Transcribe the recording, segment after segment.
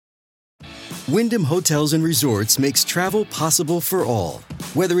Wyndham Hotels and Resorts makes travel possible for all.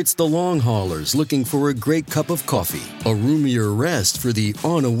 Whether it's the long haulers looking for a great cup of coffee, a roomier rest for the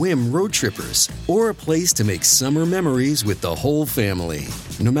on-a-whim road trippers, or a place to make summer memories with the whole family.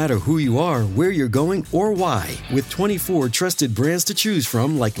 No matter who you are, where you're going, or why, with 24 trusted brands to choose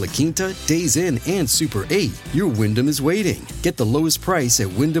from like La Quinta, Days Inn, and Super 8, your Wyndham is waiting. Get the lowest price at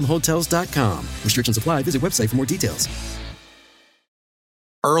WyndhamHotels.com. Restrictions apply. Visit website for more details.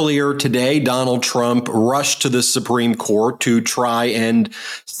 Earlier today, Donald Trump rushed to the Supreme Court to try and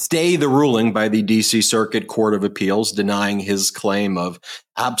stay the ruling by the D.C. Circuit Court of Appeals, denying his claim of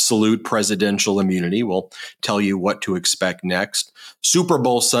absolute presidential immunity. We'll tell you what to expect next. Super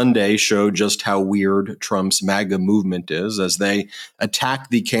Bowl Sunday showed just how weird Trump's MAGA movement is as they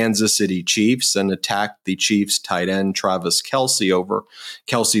attacked the Kansas City Chiefs and attacked the Chiefs tight end Travis Kelce over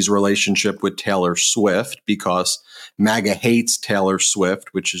Kelce's relationship with Taylor Swift, because MAGA hates Taylor Swift,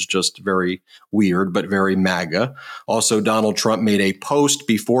 which is just very weird, but very MAGA. Also, Donald Trump made a post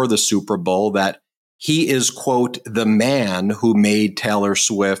before the Super Bowl that he is, quote, the man who made Taylor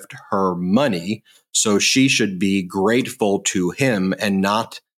Swift her money, so she should be grateful to him and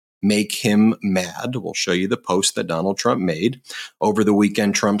not make him mad. We'll show you the post that Donald Trump made. Over the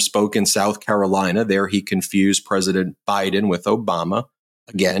weekend, Trump spoke in South Carolina. There he confused President Biden with Obama.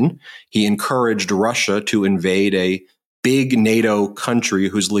 Again, he encouraged Russia to invade a big NATO country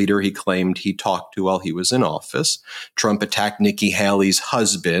whose leader he claimed he talked to while he was in office. Trump attacked Nikki Haley's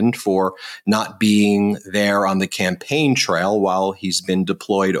husband for not being there on the campaign trail while he's been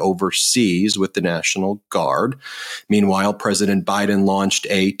deployed overseas with the National Guard. Meanwhile, President Biden launched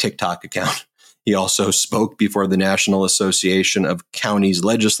a TikTok account. He also spoke before the National Association of Counties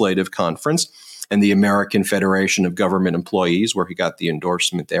Legislative Conference and the American Federation of Government Employees, where he got the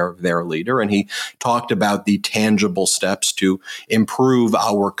endorsement there of their leader. And he talked about the tangible steps to improve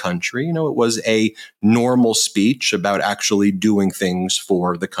our country. You know, it was a normal speech about actually doing things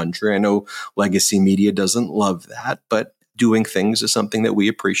for the country. I know legacy media doesn't love that, but doing things is something that we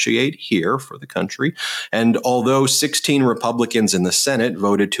appreciate here for the country. And although 16 Republicans in the Senate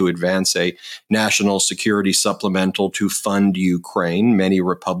voted to advance a national security supplemental to fund Ukraine, many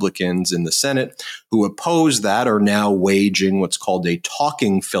Republicans in the Senate who oppose that are now waging what's called a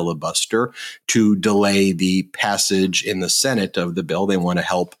talking filibuster to delay the passage in the Senate of the bill. They want to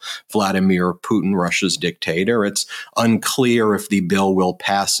help Vladimir Putin, Russia's dictator. It's unclear if the bill will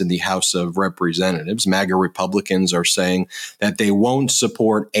pass in the House of Representatives. MAGA Republicans are saying that they won't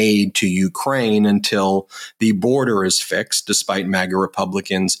support aid to Ukraine until the border is fixed, despite MAGA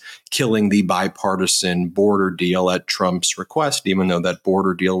Republicans killing the bipartisan border deal at Trump's request, even though that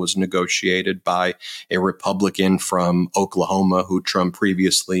border deal was negotiated by a Republican from Oklahoma who Trump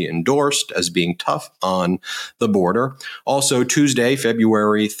previously endorsed as being tough on the border. Also, Tuesday,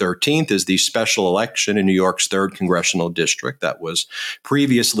 February 13th, is the special election in New York's 3rd Congressional District that was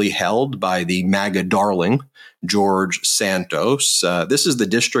previously held by the MAGA darling, George Santos. This is the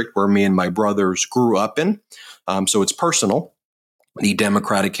district where me and my brothers grew up in, so it's personal. The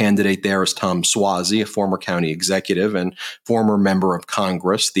Democratic candidate there is Tom Suozzi, a former county executive and former member of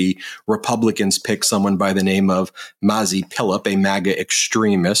Congress. The Republicans picked someone by the name of Mazi Pilip, a MAGA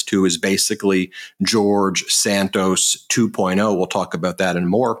extremist who is basically George Santos 2.0. We'll talk about that and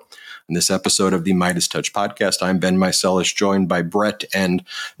more. In this episode of the Midas Touch podcast, I'm Ben Meiselas, joined by Brett and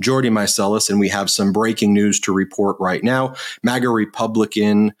Jordy Meiselas, and we have some breaking news to report right now. MAGA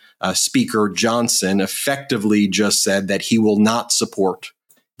Republican Speaker Johnson effectively just said that he will not support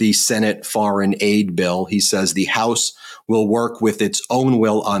the Senate foreign aid bill. He says the House will work with its own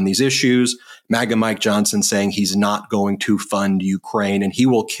will on these issues. MAGA Mike Johnson saying he's not going to fund Ukraine and he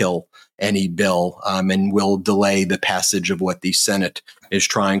will kill any bill and will delay the passage of what the Senate is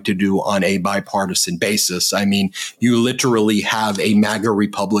trying to do on a bipartisan basis. I mean, you literally have a MAGA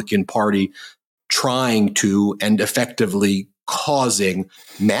Republican Party trying to and effectively causing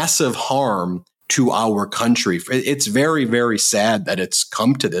massive harm to our country. It's very, very sad that it's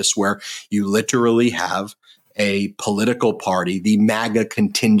come to this, where you literally have a political party, the MAGA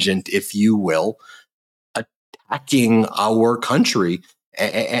contingent, if you will, attacking our country.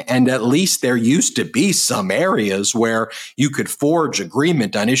 And at least there used to be some areas where you could forge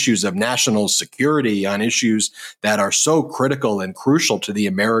agreement on issues of national security, on issues that are so critical and crucial to the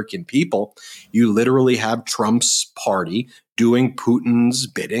American people. You literally have Trump's party doing Putin's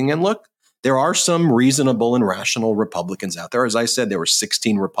bidding. And look, there are some reasonable and rational Republicans out there. As I said, there were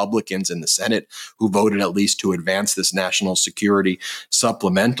 16 Republicans in the Senate who voted at least to advance this national security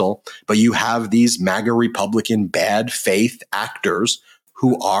supplemental. But you have these MAGA Republican bad faith actors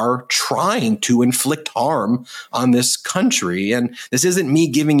who are trying to inflict harm on this country. And this isn't me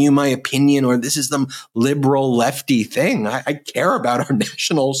giving you my opinion or this is some liberal lefty thing. I care about our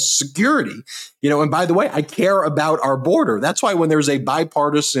national security. And by the way, I care about our border. That's why when there's a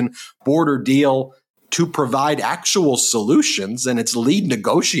bipartisan border deal to provide actual solutions, and its lead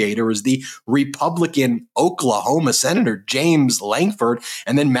negotiator is the Republican Oklahoma Senator James Langford,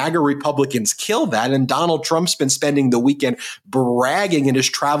 and then MAGA Republicans kill that. And Donald Trump's been spending the weekend bragging in his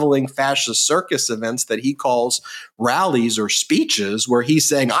traveling fascist circus events that he calls rallies or speeches, where he's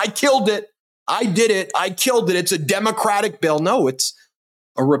saying, I killed it. I did it. I killed it. It's a Democratic bill. No, it's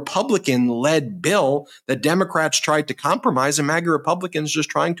a Republican-led bill that Democrats tried to compromise, and MAGA Republicans just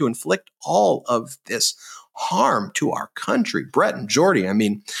trying to inflict all of this harm to our country. Brett and Jordy, I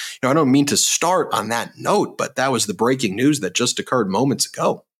don't mean to start on that note, but that was the breaking news that just occurred moments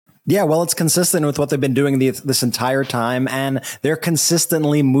ago. Yeah, well, it's consistent with what they've been doing this entire time, and they're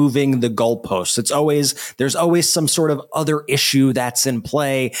consistently moving the goalposts. There's always some sort of other issue that's in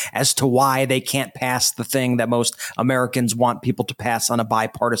play as to why they can't pass the thing that most Americans want people to pass on a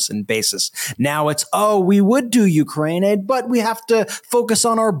bipartisan basis. Now it's, we would do Ukraine aid, but we have to focus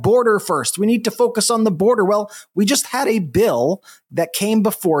on our border first. We need to focus on the border. Well, we just had a bill that came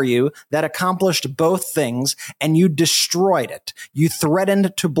before you that accomplished both things, and you destroyed it. You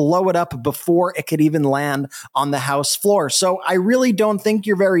threatened to blow it up before it could even land on the House floor. So I really don't think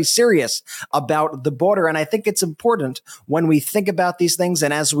you're very serious about the border. And I think it's important when we think about these things,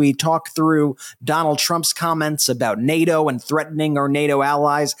 and as we talk through Donald Trump's comments about NATO and threatening our NATO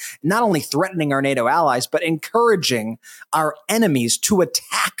allies, not only threatening our NATO allies, but encouraging our enemies to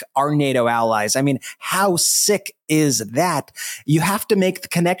attack our NATO allies. I mean, how sick is that? You have to make the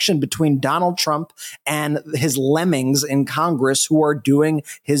connection between Donald Trump and his lemmings in Congress who are doing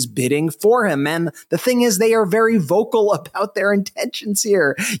his bidding for him. And the thing is, they are very vocal about their intentions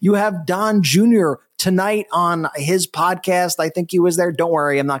here. You have Don Jr. tonight on his podcast. I think he was there. Don't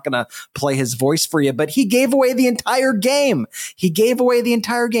worry, I'm not going to play his voice for you, but he gave away the entire game.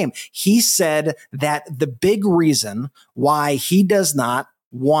 He said that the big reason why he does not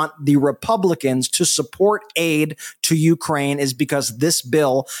want the Republicans to support aid to Ukraine is because this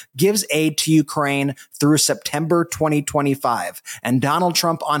bill gives aid to Ukraine through September 2025. And Donald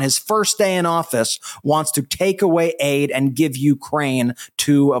Trump, on his first day in office, wants to take away aid and give Ukraine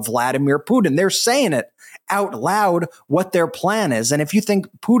to Vladimir Putin. They're saying it out loud what their plan is. And if you think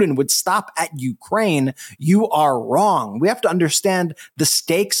Putin would stop at Ukraine, you are wrong. We have to understand the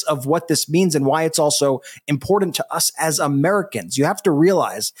stakes of what this means and why it's also important to us as Americans. You have to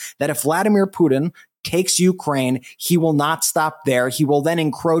realize that if Vladimir Putin takes Ukraine, he will not stop there. He will then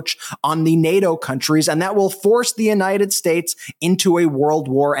encroach on the NATO countries, and that will force the United States into a world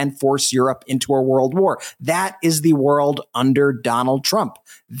war and force Europe into a world war. That is the world under Donald Trump.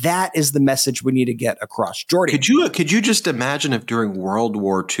 That is the message we need to get across. Jordy. Could you just imagine if during World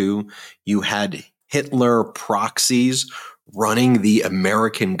War II you had Hitler proxies running the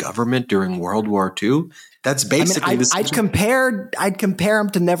American government during World War II? That's basically I'd compare him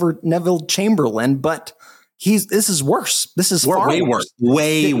to Neville Chamberlain, but this is worse. This is way worse.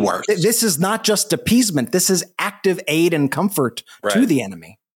 Way worse. This is not just appeasement. This is active aid and comfort to the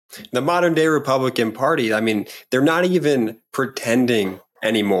enemy. The modern day Republican Party, they're not even pretending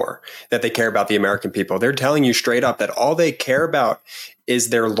anymore that they care about the American people. They're telling you straight up that all they care about is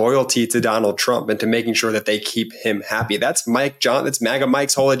their loyalty to Donald Trump and to making sure that they keep him happy. That's MAGA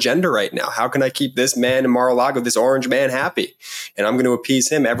Mike's whole agenda right now. How can I keep this man in Mar-a-Lago, this orange man, happy? And I'm going to appease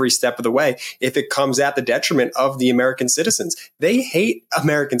him every step of the way if it comes at the detriment of the American citizens. They hate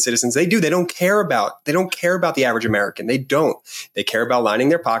American citizens. They do. They don't care about the average American. They don't. They care about lining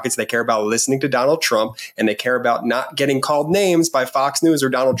their pockets. They care about listening to Donald Trump, and they care about not getting called names by Fox News or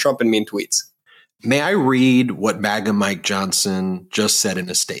Donald Trump in mean tweets. May I read what MAGA Mike Johnson just said in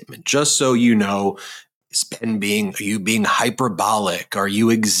a statement? Just so you know, are you being hyperbolic? Are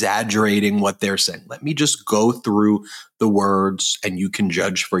you exaggerating what they're saying? Let me just go through the words and you can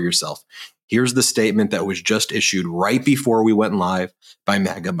judge for yourself. Here's the statement that was just issued right before we went live by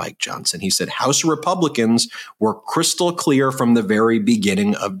MAGA Mike Johnson. He said, House Republicans were crystal clear from the very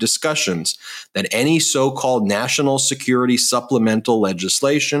beginning of discussions that any so-called national security supplemental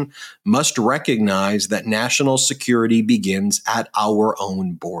legislation must recognize that national security begins at our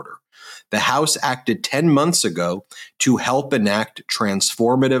own border. The House acted 10 months ago to help enact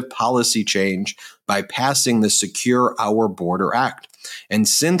transformative policy change by passing the Secure Our Border Act. And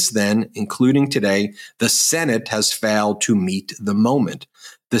since then, including today, the Senate has failed to meet the moment.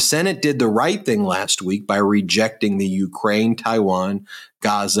 The Senate did the right thing last week by rejecting the Ukraine-Taiwan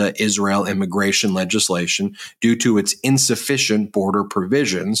Gaza-Israel immigration legislation due to its insufficient border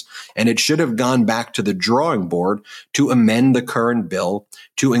provisions, and it should have gone back to the drawing board to amend the current bill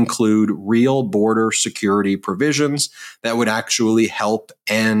to include real border security provisions that would actually help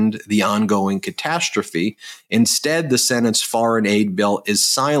end the ongoing catastrophe. Instead, the Senate's foreign aid bill is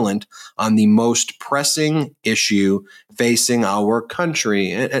silent on the most pressing issue facing our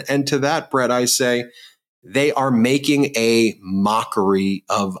country. And to that, Brett, I say, they are making a mockery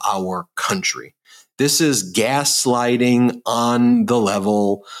of our country. This is gaslighting on the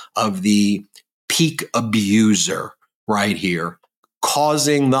level of the peak abuser right here,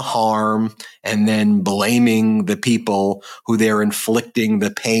 causing the harm and then blaming the people who they're inflicting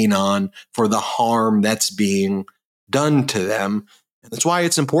the pain on for the harm that's being done to them. That's why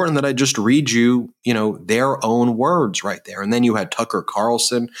it's important that I just read you, their own words right there. And then you had Tucker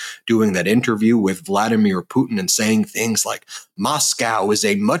Carlson doing that interview with Vladimir Putin and saying things like, Moscow is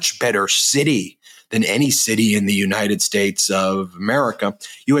a much better city than any city in the United States of America.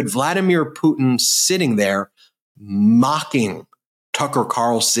 You had Vladimir Putin sitting there mocking Tucker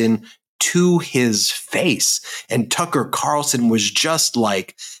Carlson to his face. And Tucker Carlson was just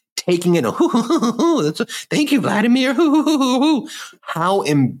like, taking it, thank you, Vladimir. How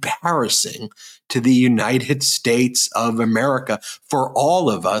embarrassing to the United States of America for all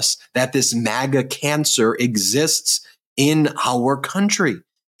of us that this MAGA cancer exists in our country.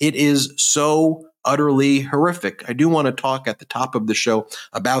 It is so utterly horrific. I do want to talk at the top of the show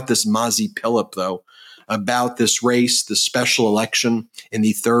about this Mazi Pilip, though, about this race, the special election in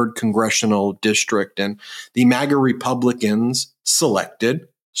the 3rd Congressional District. And the MAGA Republicans selected,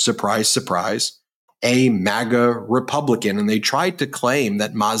 surprise, surprise, a MAGA Republican. And they tried to claim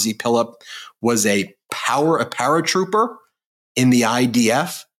that Mazi Pilip was a paratrooper in the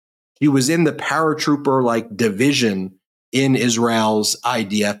IDF. He was in the paratrooper division in Israel's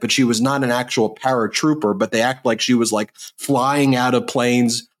IDF, but she was not an actual paratrooper, but they act like she was flying out of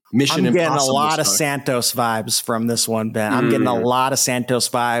planes. Mission I'm getting Impossible a lot stuff. of Santos vibes from this one, Ben. I'm getting a lot of Santos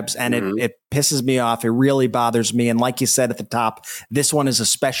vibes, and it pisses me off. It really bothers me. And like you said at the top, this one is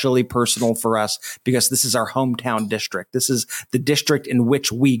especially personal for us because this is our hometown district. This is the district in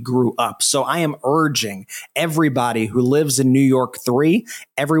which we grew up. So I am urging everybody who lives in New York 3,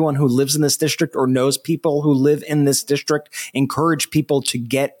 everyone who lives in this district or knows people who live in this district, encourage people to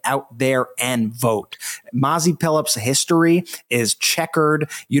get out there and vote. Mazi Pilip's history is checkered.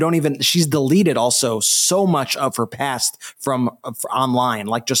 She's deleted also so much of her past from online,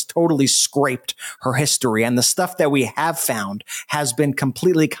 just totally scraped her history. And the stuff that we have found has been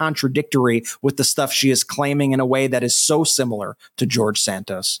completely contradictory with the stuff she is claiming in a way that is so similar to George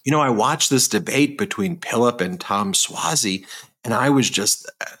Santos. I watched this debate between Pilip and Tom Suozzi, and I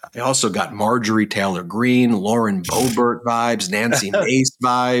also got Marjorie Taylor Greene, Lauren Boebert vibes, Nancy Mace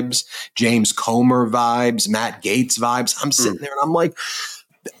vibes, James Comer vibes, Matt Gaetz vibes. I'm sitting there and I'm like,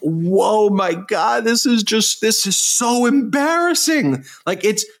 whoa, my God, this is so embarrassing.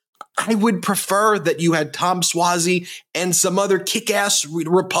 I would prefer that you had Tom Suozzi and some other kick-ass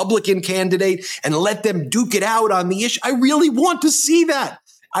Republican candidate and let them duke it out on the issue. I really want to see that.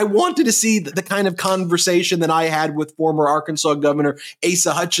 I wanted to see the kind of conversation that I had with former Arkansas Governor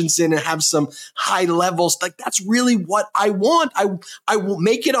Asa Hutchinson and have some high levels. That's really what I want. I will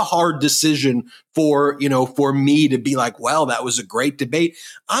make it a hard decision for me to be like, well, that was a great debate.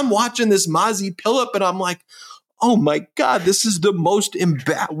 I'm watching this Mazi Pilip and I'm like, oh my God, this is the most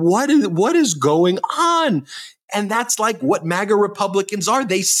what is going on? And that's what MAGA Republicans are.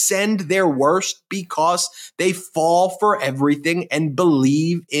 They send their worst because they fall for everything and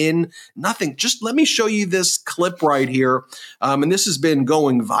believe in nothing. Just let me show you this clip right here. And this has been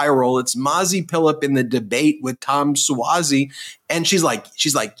going viral. It's Mazi Pilip in the debate with Tom Suozzi. And she's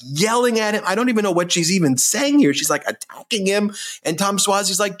yelling at him. I don't even know what she's even saying here. She's attacking him. And Tom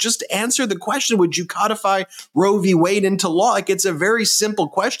Suozzi's just answer the question. Would you codify Roe v. Wade into law? It's a very simple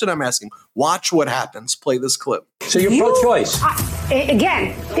question I'm asking. Watch what happens. Play this clip. So you're pro-choice.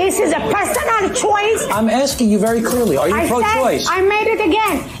 Again, this is a personal choice. I'm asking you very clearly. Are you pro-choice? I made it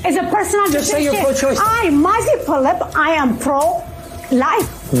again. It's a personal decision. Just say you're pro-choice. Mazi Pilip, I am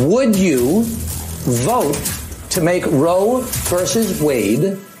pro-life. Would you vote to make Roe versus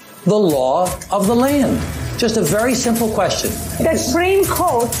Wade the law of the land? Just a very simple question. The Supreme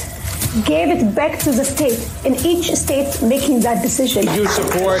Court gave it back to the state, and each state making that decision. Do you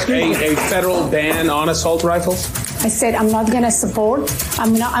support a federal ban on assault rifles? I said I'm not going to support.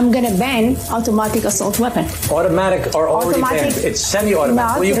 I'm going to ban automatic assault weapon. Automatic or already banned? It's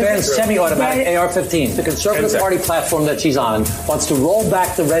semi-automatic. Will you ban semi-automatic AR-15? The Conservative Party platform that she's on wants to roll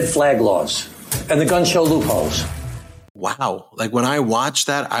back the red flag laws and the gun show loopholes. wow. Like when I watched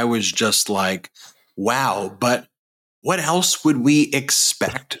that, I was just like, wow. But what else would we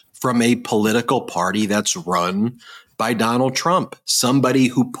expect from a political party that's run by Donald Trump? Somebody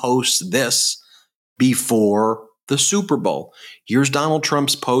who posts this before the Super Bowl. Here's Donald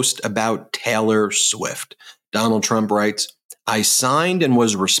Trump's post about Taylor Swift. Donald Trump writes, I signed and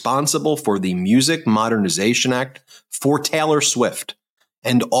was responsible for the Music Modernization Act for Taylor Swift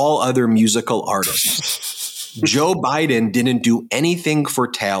and all other musical artists. Joe Biden didn't do anything for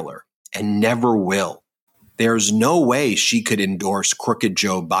Taylor and never will. There's no way she could endorse crooked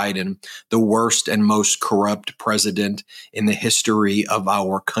Joe Biden, the worst and most corrupt president in the history of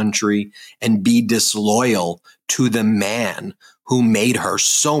our country, and be disloyal to the man who made her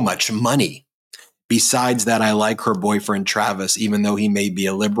so much money. Besides that, I like her boyfriend, Travis, even though he may be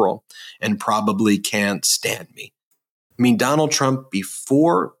a liberal and probably can't stand me. I mean, Donald Trump,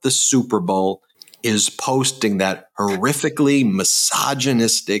 before the Super Bowl, is posting that horrifically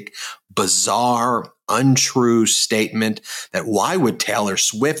misogynistic, bizarre, untrue statement that why would Taylor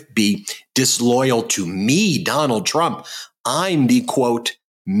Swift be disloyal to me, Donald Trump? I'm the, quote,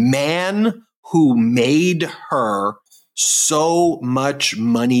 man who made her so much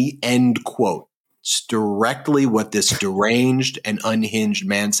money, end quote. It's directly what this deranged and unhinged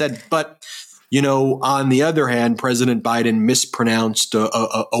man said. But, you know, on the other hand, President Biden mispronounced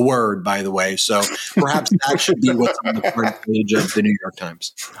a word, by the way. So perhaps that should be what's on the front page of the New York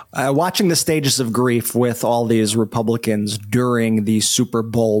Times. Watching the stages of grief with all these Republicans during the Super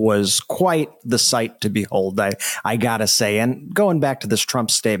Bowl was quite the sight to behold, I gotta say. And going back to this Trump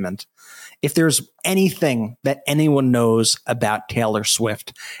statement, if there's anything that anyone knows about Taylor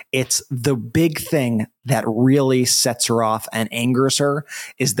Swift, it's the big thing that really sets her off and angers her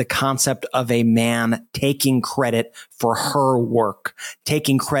is the concept of a man taking credit for her work,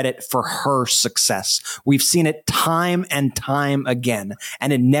 taking credit for her success. We've seen it time and time again,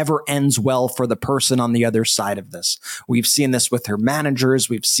 and it never ends well for the person on the other side of this. We've seen this with her managers.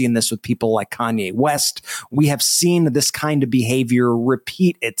 We've seen this with people like Kanye West. We have seen this kind of behavior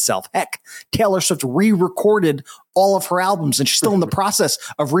repeat itself. Heck, Taylor Swift re-recorded all of her albums, and she's still in the process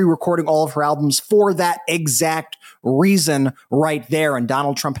of re-recording all of her albums for that exact reason right there. And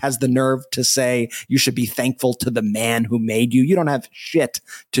Donald Trump has the nerve to say you should be thankful to the man who made you. You don't have shit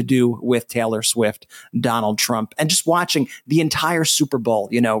to do with Taylor Swift, Donald Trump. And just watching the entire Super Bowl,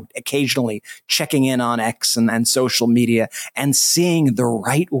 you know, occasionally checking in on X and social media and seeing the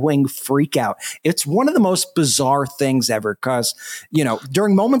right-wing freak out. It's one of the most bizarre things ever because, you know,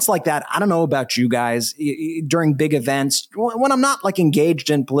 during moments like that, I don't know about you guys, during big events, when I'm not like engaged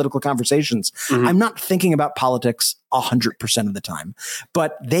in political conversations, I'm not thinking about politics 100% of the time,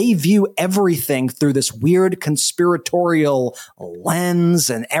 but they view everything through this weird conspiratorial lens,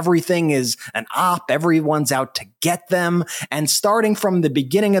 and everything is an op. Everyone's out to get them. And starting from the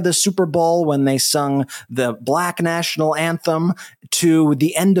beginning of the Super Bowl, when they sung the Black national anthem, to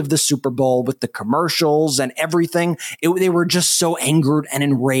the end of the Super Bowl with the commercials and everything, they were just so angered and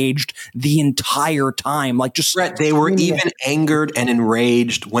enraged the entire time. Like just Brett, they were even angered and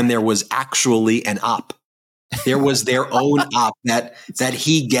enraged when there was actually an op. There was their own op that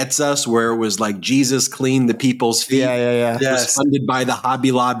he gets us, where it was like Jesus cleaned the people's feet. Yeah. It was funded by the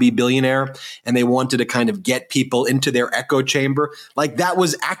Hobby Lobby billionaire, and they wanted to kind of get people into their echo chamber. Like that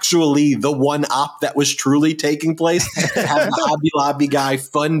was actually the one op that was truly taking place. Have the Hobby Lobby guy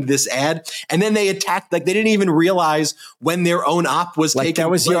fund this ad, and then they attacked. Like they didn't even realize when their own op was like taking that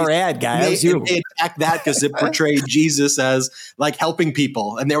was place. your ad, guy. That was you. They attacked that because it portrayed Jesus as like helping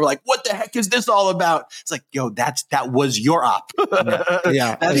people, and they were like, "What the heck is this all about?" It's like, yo, that was your op.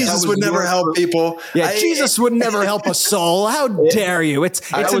 Yeah. Jesus would never help people. Yeah, Jesus would never help a soul. How dare you? It's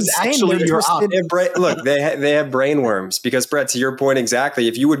was insane. actually your op. Look, they have brain worms because, Brett, to your point exactly,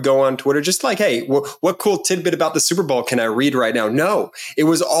 if you would go on Twitter, just like, hey, what cool tidbit about the Super Bowl can I read right now? No, it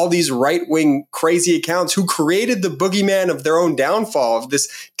was all these right-wing crazy accounts who created the boogeyman of their own downfall, of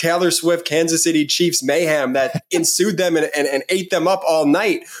this Taylor Swift Kansas City Chiefs mayhem that ensued them and ate them up all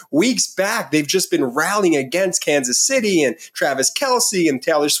night. Weeks back, they've just been rallying against Kansas City and Travis Kelce and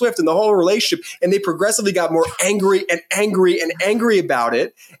Taylor Swift and the whole relationship. And they progressively got more angry and angry and angry about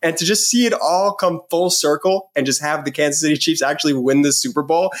it. And to just see it all come full circle and just have the Kansas City Chiefs actually win the Super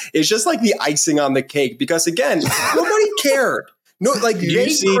Bowl is just like the icing on the cake. Because again, nobody cared. No, like Did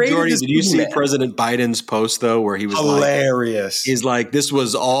you see President Biden's post though, where he was hilarious? He's like, "This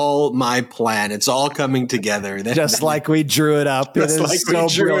was all my plan. It's all coming together." Just like we drew it up. It is so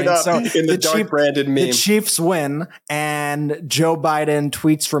brilliant. So in the dark branded meme. The Chiefs win, and Joe Biden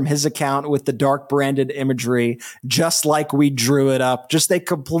tweets from his account with the dark branded imagery, just like we drew it up. Just a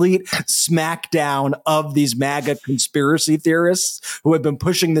complete smackdown of these MAGA conspiracy theorists who have been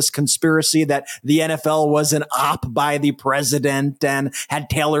pushing this conspiracy that the NFL was an op by the president and had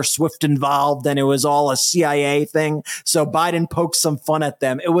Taylor Swift involved, and it was all a CIA thing. So Biden poked some fun at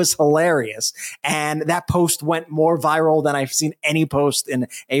them. It was hilarious. And that post went more viral than I've seen any post in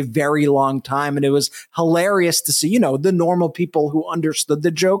a very long time. And it was hilarious to see, the normal people who understood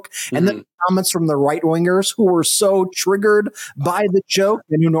the joke and then comments from the right wingers who were so triggered by the joke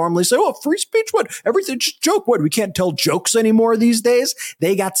and who normally say, "Oh, free speech, what? Everything's just joke. What? We can't tell jokes anymore these days."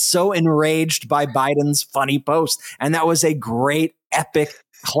 They got so enraged by Biden's funny post. And that was a great, epic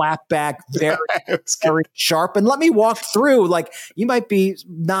clapback, very, very sharp. And let me walk through, you might be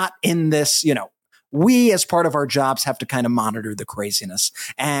not in this, we as part of our jobs have to kind of monitor the craziness.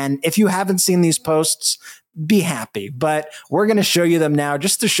 And if you haven't seen these posts, be happy. But we're going to show you them now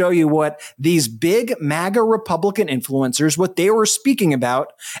just to show you what these big MAGA Republican influencers, what they were speaking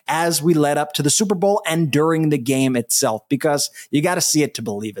about as we led up to the Super Bowl and during the game itself, because you got to see it to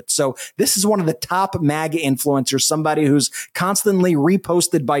believe it. So this is one of the top MAGA influencers, somebody who's constantly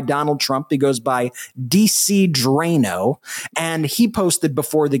reposted by Donald Trump. He goes by DC Drano, and he posted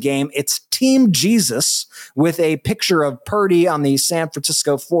before the game, it's Team Jesus with a picture of Purdy on the San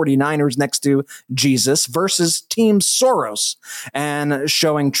Francisco 49ers next to Jesus versus Team Soros, and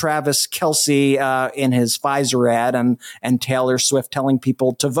showing Travis Kelce in his Pfizer ad and Taylor Swift telling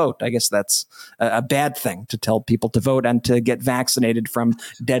people to vote. I guess that's a bad thing, to tell people to vote and to get vaccinated from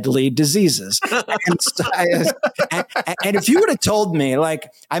deadly diseases. And if you would have told me,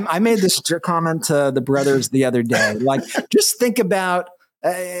 I made this comment to the brothers the other day, just think about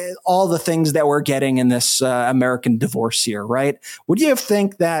all the things that we're getting in this American divorce here, right? Would you have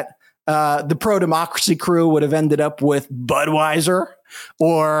think that the pro-democracy crew would have ended up with Budweiser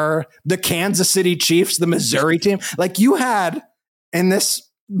or the Kansas City Chiefs, the Missouri team? You had, in this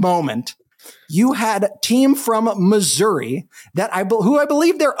moment, you had a team from Missouri who I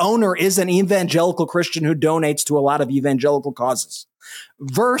believe their owner is an evangelical Christian who donates to a lot of evangelical causes,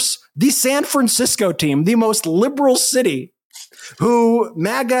 versus the San Francisco team, the most liberal city, who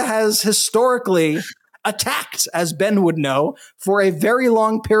MAGA has historically attacked, as Ben would know, for a very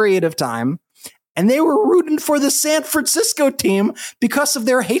long period of time. And they were rooting for the San Francisco team because of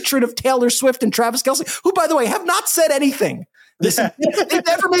their hatred of Taylor Swift and Travis Kelce, who, by the way, have not said anything. Listen, they've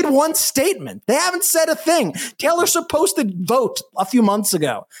never made one statement. They haven't said a thing. Taylor Swift posted vote a few months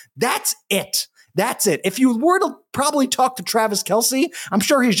ago. That's it. That's it. If you were to probably talk to Travis Kelce, I'm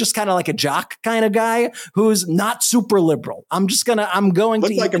sure he's just kind of like a jock kind of guy who's not super liberal. Looks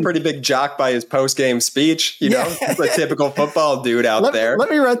like a pretty big jock by his post-game speech. He's a typical football dude out there. Let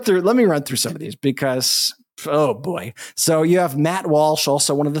me run through some of these because, oh boy. So you have Matt Walsh,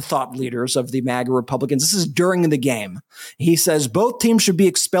 also one of the thought leaders of the MAGA Republicans. This is during the game. He says both teams should be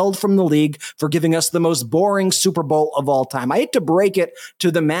expelled from the league for giving us the most boring Super Bowl of all time. I hate to break it to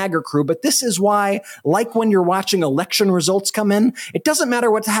the MAGA crew, but this is why, like when you're watching election results come in, it doesn't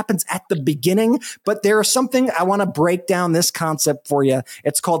matter what happens at the beginning, but there is something I want to break down this concept for you.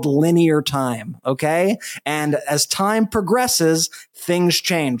 It's called linear time. Okay. And as time progresses, things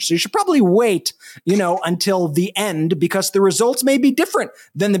change. So you should probably wait, until the end, because the results may be different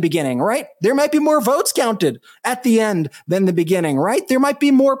than the beginning, right? There might be more votes counted at the end than the beginning, right? There might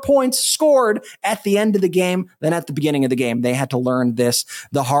be more points scored at the end of the game than at the beginning of the game. They had to learn this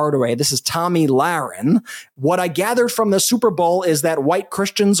the hard way. This is Tommy Lahren. What I gathered from the Super Bowl is that white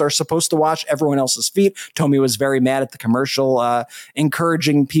Christians are supposed to wash everyone else's feet. Tommy was very mad at the commercial,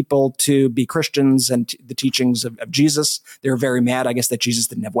 encouraging people to be Christians and the teachings of Jesus. They were very mad, I guess, that Jesus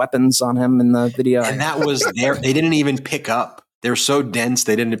didn't have weapons on him in the video. And that was they didn't even pick up. They're so dense,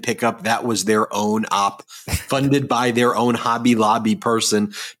 they didn't pick up that was their own op, funded by their own Hobby Lobby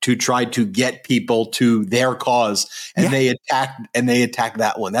person to try to get people to their cause. And they attacked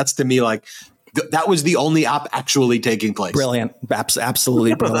that one. That's, to me, that was the only op actually taking place. Brilliant.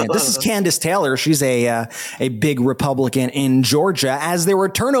 Absolutely brilliant. This is Candace Taylor. She's a big Republican in Georgia. As there were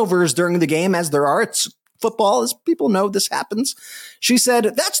turnovers during the game, as there are, it's football, as people know, this happens. She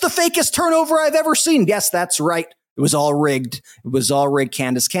said, "That's the fakest turnover I've ever seen." Yes, that's right. It was all rigged. It was all rigged,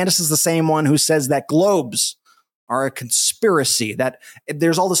 Candace. Candace is the same one who says that globes are a conspiracy, that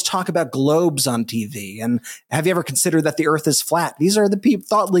there's all this talk about globes on TV. And have you ever considered that the earth is flat? These are the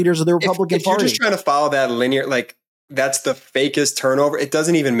thought leaders of the Republican Party. If you're just trying to follow that linear, that's the fakest turnover. It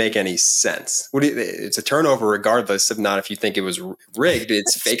doesn't even make any sense. It's a turnover regardless of not if you think it was rigged.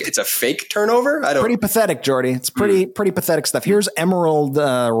 It's fake. It's a fake turnover. I don't. Pretty pathetic, Jordy. It's pretty pathetic stuff. Here's Emerald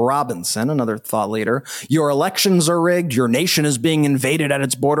Robinson, another thought leader. Your elections are rigged. Your nation is being invaded at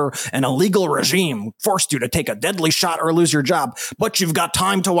its border. An illegal regime forced you to take a deadly shot or lose your job. But you've got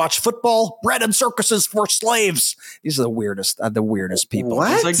time to watch football, bread and circuses for slaves. These are the weirdest people.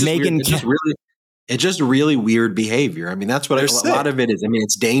 What? It's like Megan, it's just really weird behavior. I mean, that's what a lot of it is. I mean,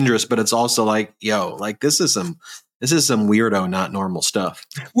 it's dangerous, but it's also like, this is some weirdo, not normal stuff.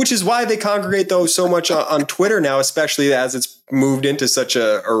 Which is why they congregate though so much on Twitter now, especially as it's moved into such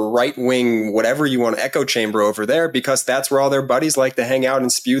a right wing, whatever you want, echo chamber over there, because that's where all their buddies like to hang out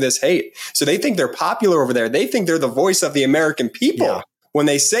and spew this hate. So they think they're popular over there. They think they're the voice of the American people. When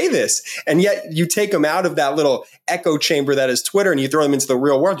they say this, and yet you take them out of that little echo chamber that is Twitter and you throw them into the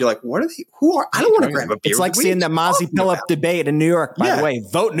real world. You're like, what are they? Who are? I don't want to grab a beer. It's like seeing the Mazi Pilip debate in New York, by the way.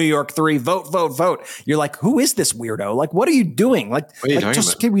 Vote New York 3, vote. You're like, who is this weirdo? Like, what are you doing? Like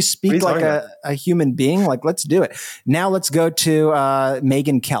can we speak like a human being? Like, let's do it. Now let's go to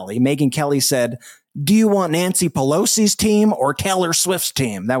Megyn Kelly. Megyn Kelly said, do you want Nancy Pelosi's team or Taylor Swift's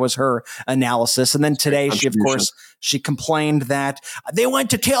team? That was her analysis. And then today, she complained that they went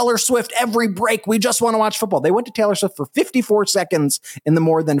to Taylor Swift every break. We just want to watch football. They went to Taylor Swift for 54 seconds in the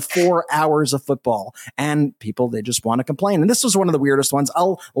more than 4 hours of football. And people, they just want to complain. And this was one of the weirdest ones.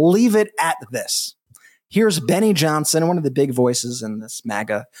 I'll leave it at this. Here's Benny Johnson, one of the big voices in this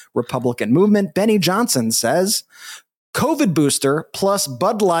MAGA Republican movement. Benny Johnson says, COVID booster plus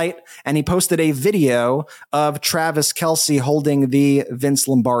Bud Light. And he posted a video of Travis Kelce holding the Vince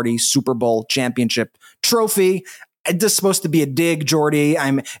Lombardi Super Bowl championship trophy. This is supposed to be a dig, Jordy.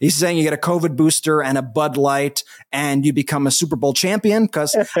 He's saying you get a COVID booster and a Bud Light and you become a Super Bowl champion,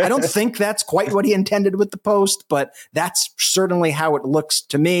 because I don't think that's quite what he intended with the post, but that's certainly how it looks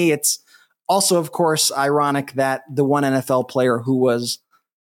to me. It's also, of course, ironic that the one NFL player who was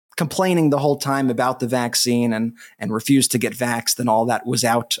complaining the whole time about the vaccine and refused to get vaxxed and all that was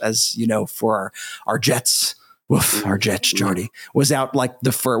out, as you know, for our Jets. Our Jets, Jordy, was out like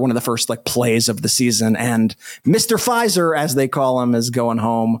one of the first like plays of the season, and Mr. Pfizer, as they call him, is went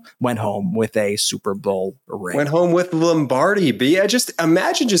home with a Super Bowl ring. Went home with Lombardi. B. Just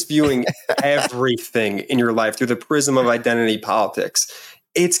imagine just viewing everything in your life through the prism of identity politics.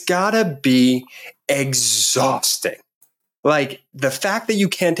 It's gotta be exhausting. Like the fact that you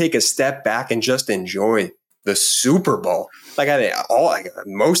can't take a step back and just enjoy the Super Bowl.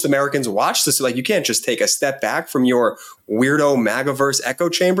 Most Americans watch this. Like, you can't just take a step back from your weirdo MAGAverse echo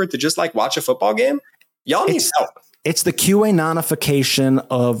chamber to just like watch a football game. Y'all need help. It's the QAnonification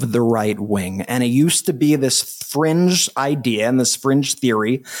of the right wing. And it used to be this fringe idea and this fringe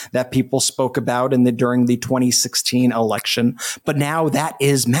theory that people spoke about during the 2016 election. But now that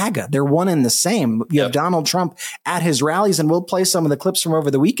is MAGA. They're one and the same. You have Donald Trump at his rallies, and we'll play some of the clips from over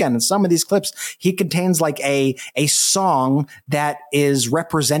the weekend. And some of these clips, he contains like a song that is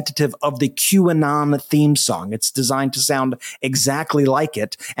representative of the QAnon theme song. It's designed to sound exactly like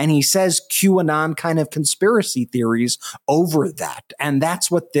it. And he says QAnon kind of conspiracy theories over that. And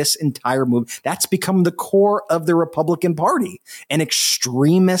that's what this entire move, that's become the core of the Republican Party, an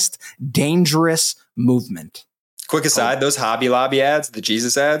extremist, dangerous movement. Quick aside, those Hobby Lobby ads, the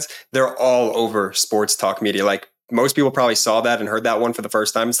Jesus ads, they're all over sports talk media. Like, most people probably saw that and heard that one for the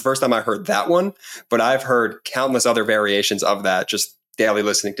first time. It's the first time I heard that one, but I've heard countless other variations of that, just daily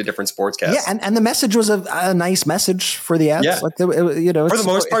listening to different sportscasts. Yeah, and the message was a nice message for the ads. Yeah. Like for the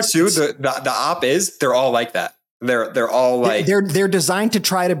most part too, the op is, they're all like that. They're all like they're designed to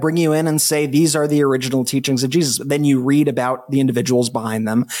try to bring you in and say these are the original teachings of Jesus. But then you read about the individuals behind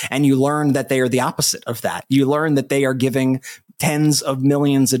them and you learn that they are the opposite of that. You learn that they are giving tens of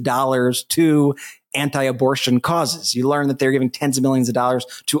millions of dollars to anti-abortion causes. You learn that they're giving tens of millions of dollars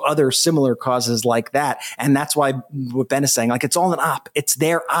to other similar causes like that. And that's why what Ben is saying, like, it's all an op. It's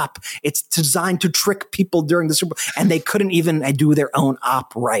their op. It's designed to trick people during the Super Bowl. And they couldn't even do their own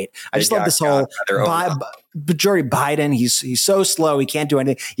op right. I just love this whole majority Biden. He's so slow. He can't do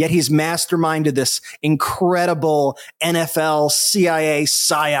anything. Yet he's masterminded this incredible NFL CIA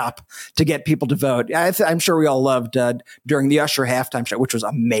psyop to get people to vote. I'm sure we all loved during the Usher halftime show, which was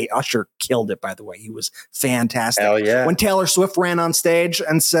amazing. Usher killed it, by the way. He was fantastic. Hell yeah. When Taylor Swift ran on stage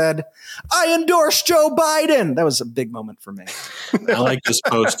and said, "I endorse Joe Biden," that was a big moment for me. I like this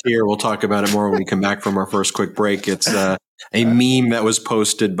post here. We'll talk about it more when we come back from our first quick break. It's a meme that was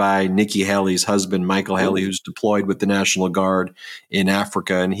posted by Nikki Haley's husband, Michael Haley, who's deployed with the National Guard in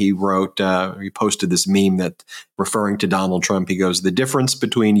Africa. And he he posted this meme that, referring to Donald Trump, he goes, "The difference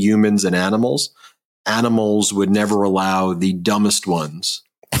between humans and animals, animals would never allow the dumbest ones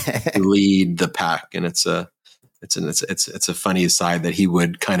to lead the pack. And it's a funny aside that he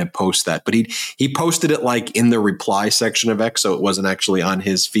would kind of post that, but he posted it like in the reply section of X. So it wasn't actually on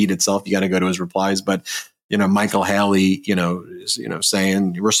his feed itself. You got to go to his replies, but Michael Haley, is,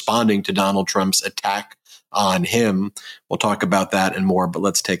 responding to Donald Trump's attack on him. We'll talk about that and more, but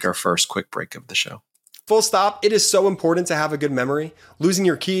let's take our first quick break of the show. Full stop. It is so important to have a good memory. Losing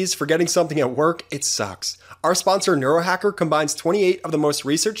your keys, forgetting something at work, it sucks. Our sponsor, Neurohacker, combines 28 of the most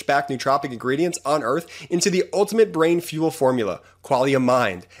research-backed nootropic ingredients on Earth into the ultimate brain fuel formula, Qualia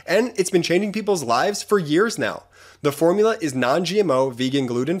Mind. And it's been changing people's lives for years now. The formula is non-GMO, vegan,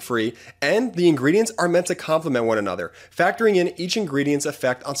 gluten-free, and the ingredients are meant to complement one another, factoring in each ingredient's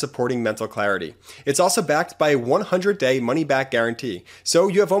effect on supporting mental clarity. It's also backed by a 100-day money-back guarantee, so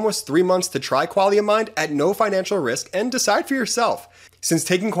you have almost 3 months to try Qualia Mind at no financial risk and decide for yourself. Since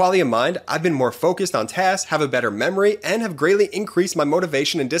taking Qualia Mind, I've been more focused on tasks, have a better memory, and have greatly increased my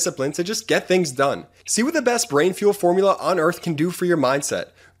motivation and discipline to just get things done. See what the best brain fuel formula on Earth can do for your mindset.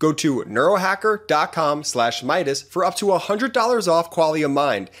 Go to neurohacker.com/Midas for up to $100 off Qualia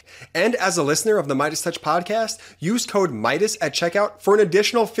Mind. And as a listener of the Midas Touch podcast, use code Midas at checkout for an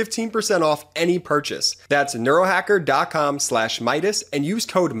additional 15% off any purchase. That's neurohacker.com/Midas and use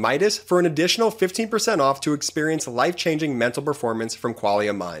code Midas for an additional 15% off to experience life-changing mental performance from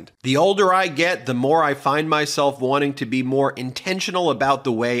Qualia Mind. The older I get, the more I find myself wanting to be more intentional about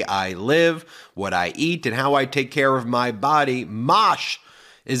the way I live, what I eat, and how I take care of my body. Mosh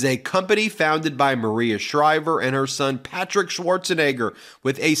is a company founded by Maria Shriver and her son Patrick Schwarzenegger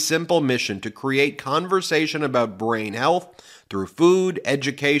with a simple mission to create conversation about brain health through food,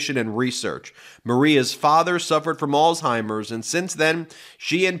 education, and research. Maria's father suffered from Alzheimer's, and since then,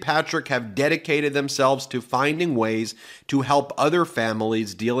 she and Patrick have dedicated themselves to finding ways to help other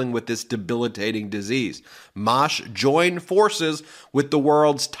families dealing with this debilitating disease. Mosh joined forces with the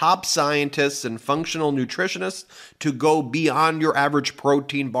world's top scientists and functional nutritionists to go beyond your average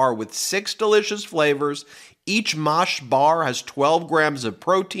protein bar with 6 delicious flavors. Each Mosh bar has 12 grams of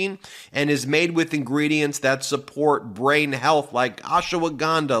protein and is made with ingredients that support brain health like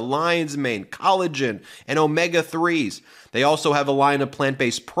ashwagandha, lion's mane, collagen, and omega-3s. They also have a line of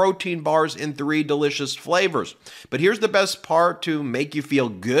plant-based protein bars in 3 delicious flavors. But here's the best part to make you feel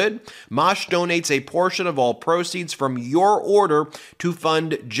good. Mosh donates a portion of all proceeds from your order to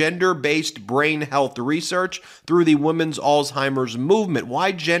fund gender-based brain health research through the Women's Alzheimer's Movement.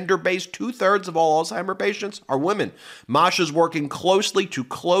 Why gender-based? 2/3 of all Alzheimer patients are women. Mosh is working closely to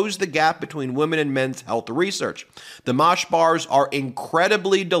close the gap between women and men's health research. The Mosh bars are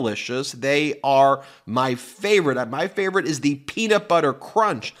incredibly delicious. They are my favorite. My favorite is the peanut butter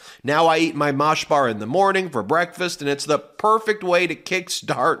crunch. Now I eat my Mosh bar in the morning for breakfast, and it's the perfect way to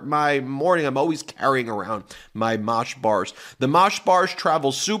kickstart my morning. I'm always carrying around my Mosh bars. The Mosh bars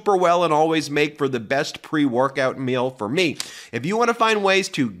travel super well and always make for the best pre-workout meal for me. If you want to find ways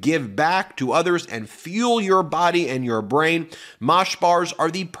to give back to others and fuel your body and your brain, Mosh bars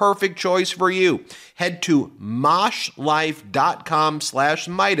are the perfect choice for you. Head to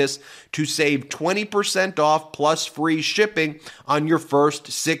moshlife.com/Midas to save 20% off plus free shipping on your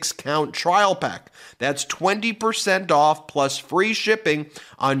first 6-count trial pack. That's 20% off plus free shipping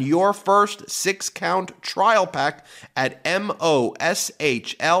on your first 6-count trial pack at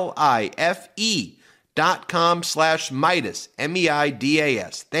moshlife.com/Midas,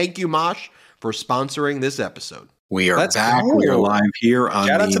 MEIDAS. Thank you, Mosh, for sponsoring this episode. We are That's back. cool. We are live here on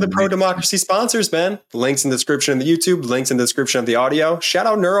Shout out to the pro-democracy sponsors, man. Links in the description of the YouTube, links in the description of the audio. Shout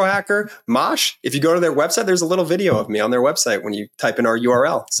out Neurohacker. Mosh, if you go to their website, there's a little video of me on their website when you type in our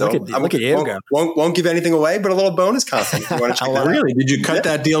URL. So look at you. Won't give anything away, but a little bonus content. If you want to check that out. Really? Did you cut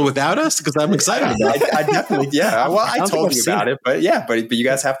that deal without us? Because I'm excited about it. I definitely, yeah. Well, I told you about it, but yeah, but you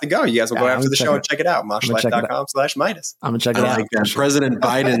guys have to go. You guys will go after the show and check it out. Moshlife.com/Midas. I'm going to check it out. Like that. President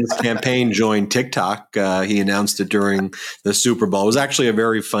Biden's campaign joined TikTok. He announced it during the Super Bowl. It was actually a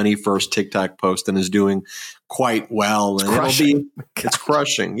very funny first TikTok post and is doing quite well. And it's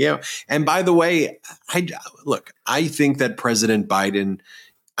crushing. Yeah. And by the way, I think that President Biden,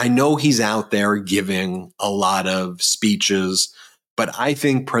 I know he's out there giving a lot of speeches, but I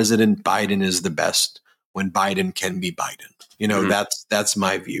think President Biden is the best when Biden can be Biden. That's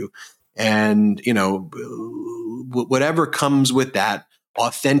my view. And, whatever comes with that,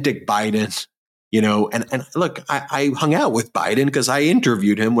 authentic Biden. And look, I hung out with Biden because I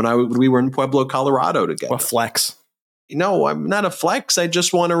interviewed him when we were in Pueblo, Colorado together. What flex? no, I'm not a flex. I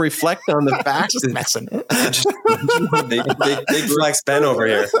just want to reflect on the fact Just messing. Big flex Ben over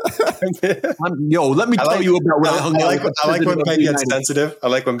here. Let me tell you about what I hung out with. I like when Ben gets sensitive. I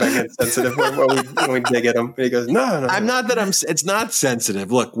like when Ben gets sensitive when we dig at him. And he goes, no. I'm not that it's not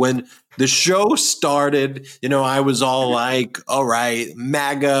sensitive. Look, when the show started, I was all like, all right,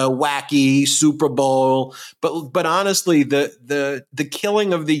 MAGA, wacky, Super Bowl. But honestly, the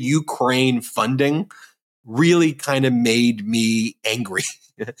killing of the Ukraine funding really kind of made me angry.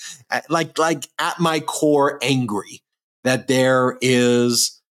 like at my core angry that there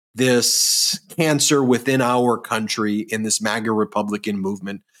is this cancer within our country in this MAGA Republican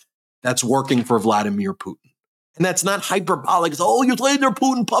movement that's working for Vladimir Putin. And that's not hyperbolic. It's, you're playing their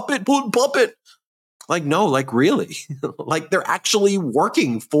Putin puppet. Like, no, like really. Like they're actually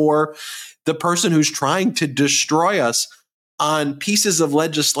working for the person who's trying to destroy us on pieces of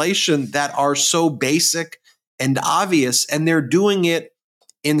legislation that are so basic and obvious. And they're doing it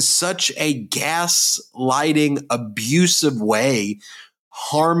in such a gaslighting, abusive way,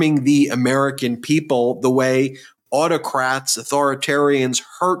 harming the American people the way autocrats, authoritarians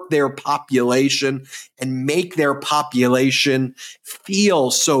hurt their population and make their population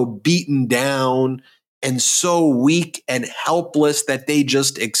feel so beaten down and so weak and helpless that they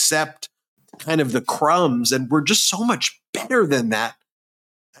just accept kind of the crumbs. And we're just so much better than that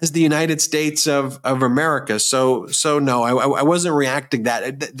as the United States of America. So no, I wasn't reacting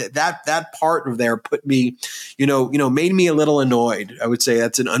that part of there put me, made me a little annoyed. I would say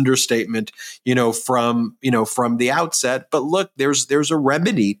that's an understatement, from the outset. But look, there's a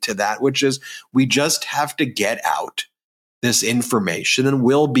remedy to that, which is we just have to get out this information, and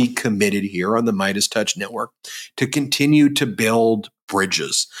we'll be committed here on the Midas Touch Network to continue to build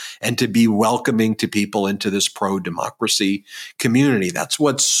bridges and to be welcoming to people into this pro-democracy community. That's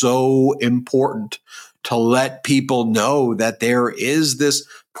what's so important, to let people know that there is this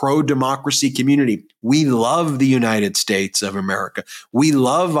pro-democracy community. We love the United States of America. We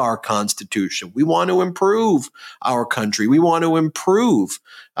love our Constitution. We want to improve our country. We want to improve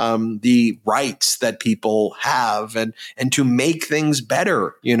the rights that people have and to make things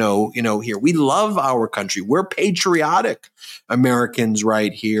better, here. We love our country. We're patriotic Americans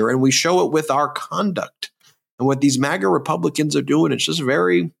right here, and we show it with our conduct. And what these MAGA Republicans are doing, it's just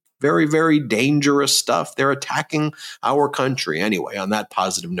very, very, very dangerous stuff. They're attacking our country. Anyway, on that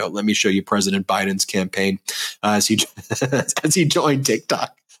positive note, let me show you President Biden's campaign as he joined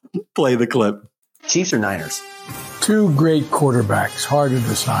TikTok. Play the clip. Chiefs or Niners? Two great quarterbacks, hard to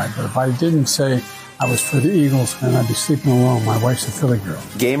decide. But if I didn't say I was for the Eagles, then I'd be sleeping alone. My wife's a Philly girl.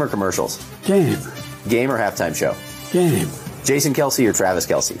 Game or commercials? Game. Game or halftime show? Game. Jason Kelce or Travis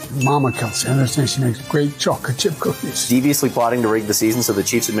Kelce? Mama Kelce. I understand she makes great chocolate chip cookies. Deviously plotting to rig the season so the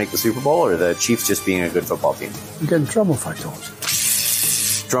Chiefs would make the Super Bowl, or the Chiefs just being a good football team? I'd get in trouble if I told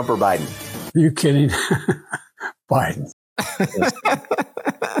you. Trump or Biden? Are you kidding? Biden.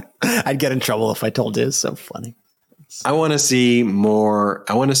 I'd get in trouble if I told you. It's so funny. I want to see more.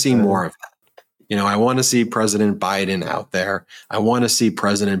 I want to see more of that. I want to see President Biden out there. I want to see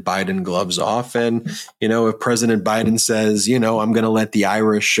President Biden gloves off. And, if President Biden says, I'm going to let the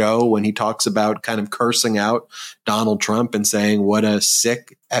Irish show, when he talks about kind of cursing out Donald Trump and saying, what a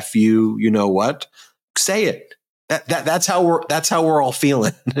sick F you, what, say it. That's how we're all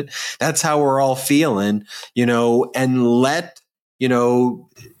feeling. That's how we're all feeling, and let,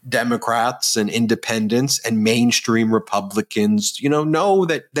 Democrats and independents and mainstream Republicans, know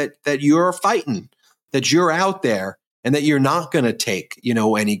that you're fighting, that you're out there, and that you're not going to take,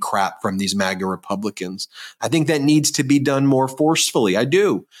 any crap from these MAGA Republicans. I think that needs to be done more forcefully. I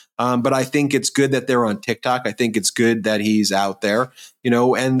do. But I think it's good that they're on TikTok. I think it's good that he's out there,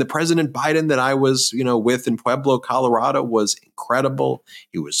 and the President Biden that I was, with in Pueblo, Colorado was incredible.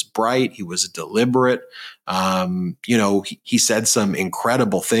 He was bright. He was deliberate. He said some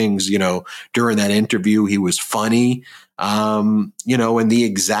incredible things, during that interview. He was funny, and the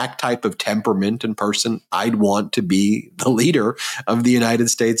exact type of temperament and person I'd want to be the leader of the United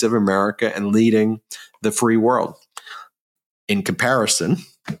States of America and leading the free world. In comparison,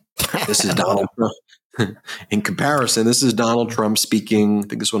 this is Donald Trump. In comparison, this is Donald Trump speaking. I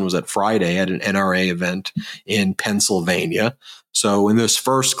think this one was at Friday at an NRA event in Pennsylvania. So in this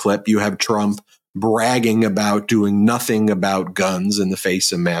first clip, you have Trump bragging about doing nothing about guns in the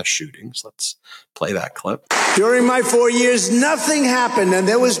face of mass shootings. Let's play that clip. During my 4 years, nothing happened, and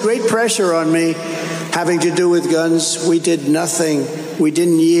there was great pressure on me having to do with guns. We did nothing. We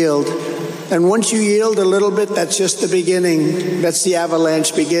didn't yield. And once you yield a little bit, that's just the beginning. That's the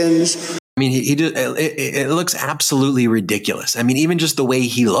avalanche begins. I mean, it looks absolutely ridiculous. I mean, even just the way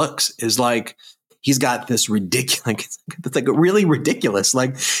he looks is like he's got this ridiculous, it's like really ridiculous.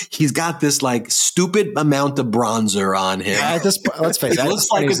 Like he's got this like stupid amount of bronzer on him. Let's face it. He looks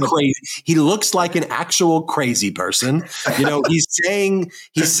like a crazy. He looks like an actual crazy person. You know, he's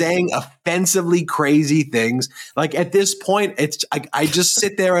saying offensively crazy things. Like at this point, it's I just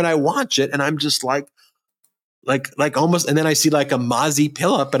sit there and I watch it, and I'm just like almost, and then I see like a Mazi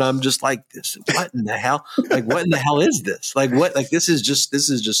Pillup, and I'm just like, this, what in the hell? Like, what in the hell is this? Like, what? Like, this is just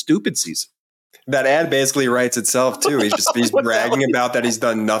stupid season. That ad basically writes itself too. He's bragging about that he's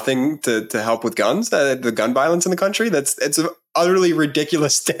done nothing to help with guns, the gun violence in the country. It's an utterly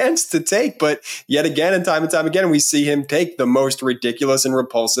ridiculous stance to take, but yet again and time again, we see him take the most ridiculous and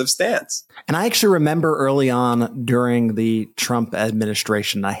repulsive stance. And I actually remember early on during the Trump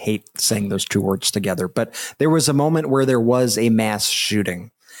administration, I hate saying those two words together, but there was a moment where there was a mass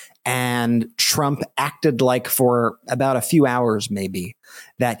shooting. And Trump acted like for about a few hours, maybe,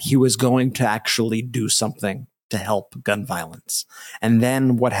 that he was going to actually do something to help gun violence. And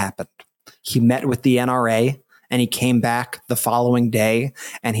then what happened? He met with the NRA and he came back the following day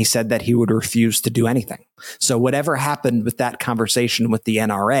and he said that he would refuse to do anything. So whatever happened with that conversation with the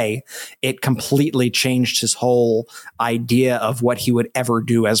NRA, it completely changed his whole idea of what he would ever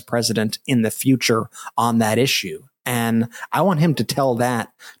do as president in the future on that issue. And I want him to tell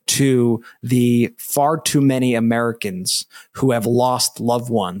that to the far too many Americans who have lost loved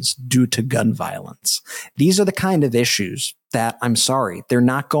ones due to gun violence. These are the kind of issues that, I'm sorry, they're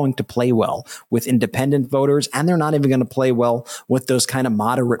not going to play well with independent voters, and they're not even going to play well with those kind of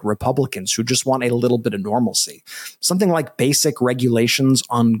moderate Republicans who just want a little bit of normalcy. Something like basic regulations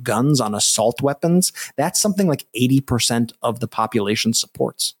on guns, on assault weapons, that's something like 80% of the population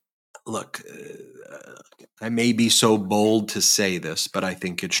supports. Look, I may be so bold to say this, but I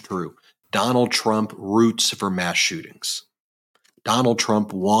think it's true. Donald Trump roots for mass shootings. Donald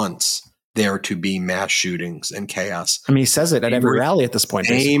Trump wants there to be mass shootings and chaos. I mean, he says it at every rally at this point.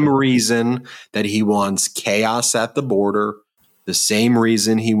 Same reason that he wants chaos at the border, the same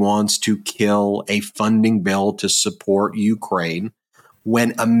reason he wants to kill a funding bill to support Ukraine.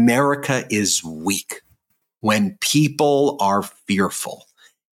 When America is weak, when people are fearful,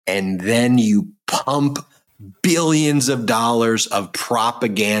 and then you pump billions of dollars of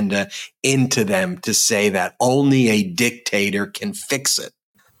propaganda into them to say that only a dictator can fix it,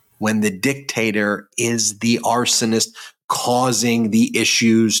 when the dictator is the arsonist causing the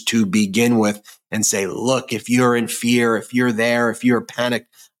issues to begin with, and say, look, if you're in fear, if you're there, if you're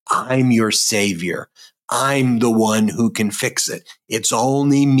panicked, I'm your savior. I'm the one who can fix it. It's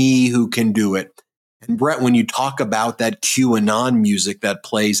only me who can do it. And Brett, when you talk about that QAnon music that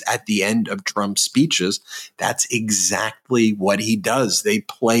plays at the end of Trump's speeches, that's exactly what he does. They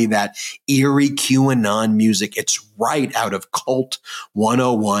play that eerie QAnon music. It's right out of Cult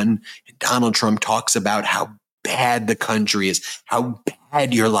 101. And Donald Trump talks about how bad the country is, how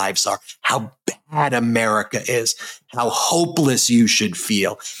bad your lives are, how bad America is, how hopeless you should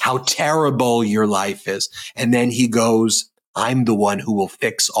feel, how terrible your life is. And then he goes, I'm the one who will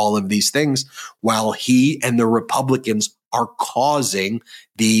fix all of these things, while he and the Republicans are causing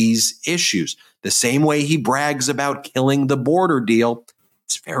these issues. The same way he brags about killing the border deal,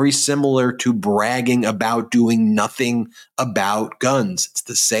 it's very similar to bragging about doing nothing about guns. It's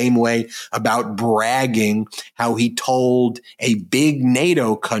the same way about bragging how he told a big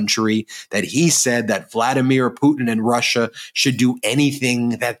NATO country that he said that Vladimir Putin and Russia should do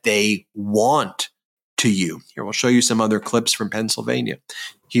anything that they want to you. Here, we'll show you some other clips from Pennsylvania.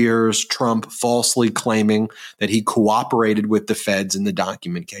 Here's Trump falsely claiming that he cooperated with the feds in the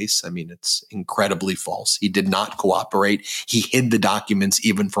document case. I mean, it's incredibly false. He did not cooperate. He hid the documents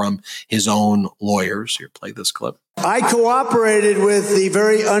even from his own lawyers. Here, play this clip. I cooperated with the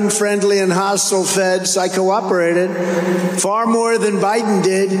very unfriendly and hostile feds. I cooperated far more than Biden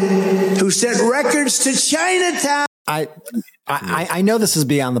did, who sent records to Chinatown. I know this is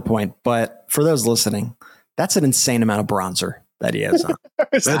beyond the point, but for those listening, that's an insane amount of bronzer that he has on. I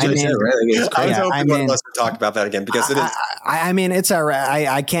was hoping one of us would talk about that again, because it is. I mean, it's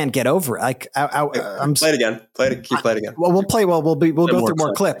I can't get over it. Like, I'm play it again. Keep playing again. Well, we'll go through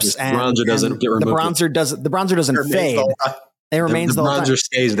more clips. And bronzer doesn't get removed. The bronzer doesn't fade. It remains the bronzer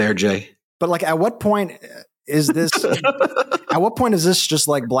stays there, Jay. But like, at what point is this? At what point is this just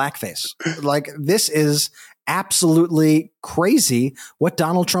like blackface? Like, this is absolutely crazy what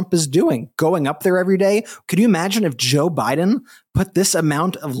Donald Trump is doing, going up there every day. Could you imagine if Joe Biden put this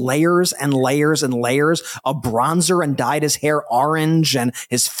amount of layers and layers and layers of bronzer and dyed his hair orange and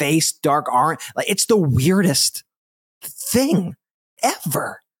his face dark orange? Like, it's the weirdest thing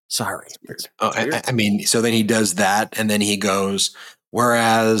ever. Sorry. I mean, so then he does that, and then he goes,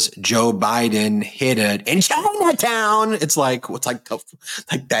 whereas Joe Biden hit it in Chinatown. It's like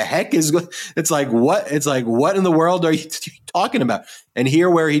the heck is, it's like, what in the world are you talking about? And here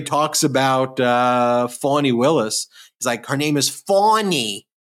where he talks about Fawny Willis, he's like, her name is Fawny,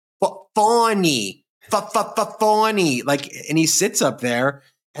 Fawny, Fawny. Like, and he sits up there.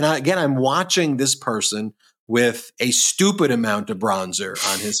 And again, I'm watching this person with a stupid amount of bronzer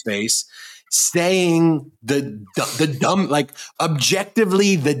on his face, saying the dumb, like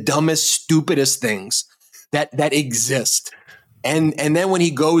objectively the dumbest, stupidest things that exist. And then when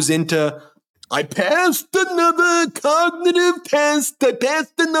he goes into, I passed another cognitive test, I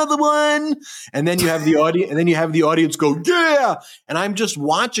passed another one. And then you have the audience go, yeah. And I'm just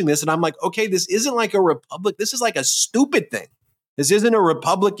watching this and I'm like, okay, this isn't like a republic. This is like a stupid thing. This isn't a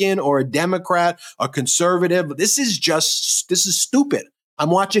Republican or a Democrat, a conservative. This is stupid. I'm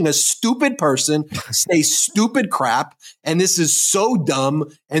watching a stupid person say stupid crap, and this is so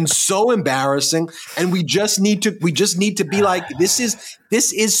dumb and so embarrassing. And we just need to be like, this is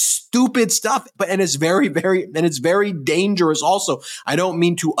stupid stuff. And it's very, very dangerous. Also, I don't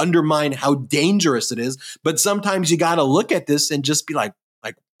mean to undermine how dangerous it is, but sometimes you got to look at this and just be like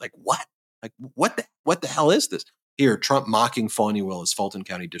what? Like what the hell is this? Here, Trump mocking Fawny Willis, Fulton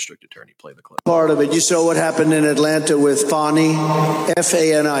County District Attorney. Play the clip. Part of it. You saw what happened in Atlanta with Fawny,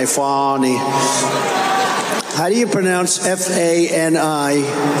 F-A-N-I, Fawny. How do you pronounce F-A-N-I,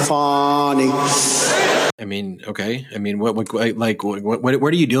 Fawny? I mean, okay. I mean, what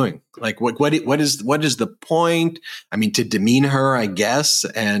are you doing? Like, what is the point? I mean, to demean her, I guess,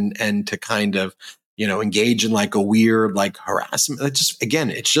 and to kind of, engage in like a weird like harassment.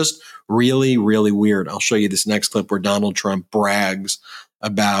 It's just really, really weird. I'll show you this next clip where Donald Trump brags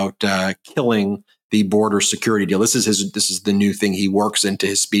about killing the border security deal. This is the new thing he works into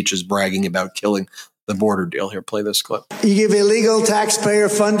his speeches, bragging about killing the border deal. Here, play this clip. You give illegal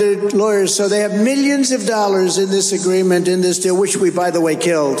taxpayer-funded lawyers, so they have millions of dollars in this agreement, in this deal, which we, by the way,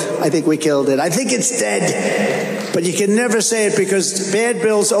 killed. I think we killed it. I think it's dead. But you can never say it because bad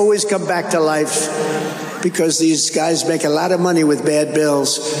bills always come back to life because these guys make a lot of money with bad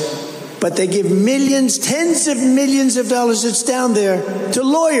bills. But they give millions, tens of millions of dollars, it's down there, to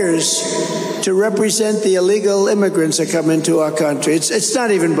lawyers to represent the illegal immigrants that come into our country. It's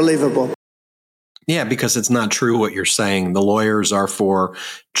not even believable. Yeah, because it's not true what you're saying. The lawyers are for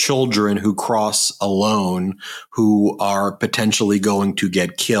children who cross alone, who are potentially going to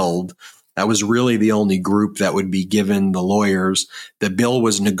get killed. That was really the only group that would be given the lawyers. The bill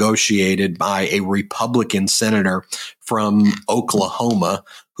was negotiated by a Republican senator from Oklahoma,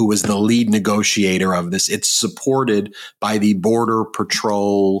 who was the lead negotiator of this. It's supported by the Border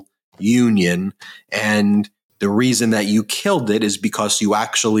Patrol Union. And the reason that you killed it is because you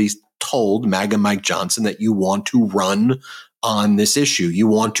actually told MAGA Mike Johnson that you want to run on this issue. You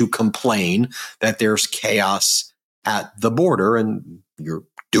want to complain that there's chaos at the border, and you're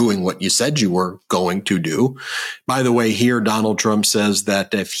doing what you said you were going to do. By the way, here Donald Trump says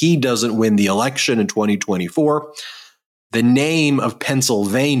that if he doesn't win the election in 2024, the name of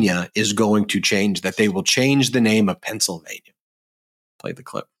Pennsylvania is going to change, that they will change the name of Pennsylvania. Play the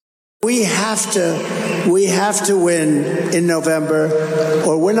clip. We have to win in November,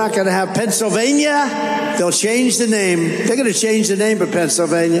 or we're not going to have Pennsylvania. They'll change the name. They're going to change the name of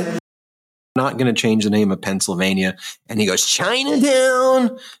Pennsylvania. Not going to change the name of Pennsylvania. And he goes,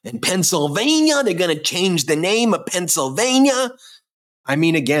 Chinatown and Pennsylvania, they're going to change the name of Pennsylvania. I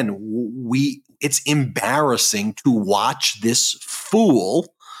mean, again, it's embarrassing to watch this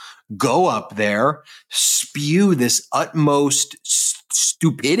fool go up there, spew this utmost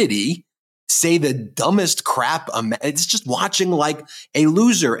stupidity, say the dumbest crap. It's just watching like a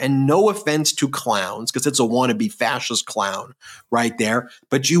loser. And no offense to clowns, because it's a wannabe fascist clown right there.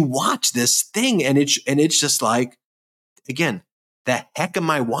 But you watch this thing and it's just like, again, the heck am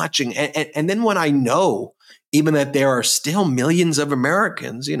I watching? And then when I know even that there are still millions of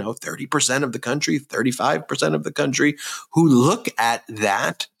Americans, 30% of the country, 35% of the country, who look at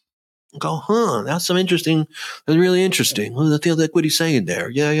that and go, that's really interesting. I feel like what he's saying there.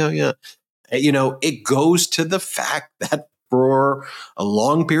 Yeah. It goes to the fact that for a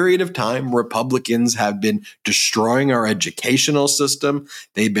long period of time, Republicans have been destroying our educational system.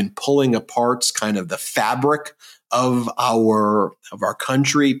 They've been pulling apart kind of the fabric of our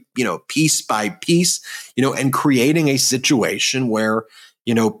country, piece by piece, and creating a situation where,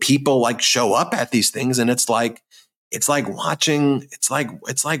 people like show up at these things, and it's like watching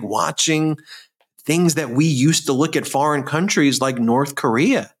things that we used to look at foreign countries like North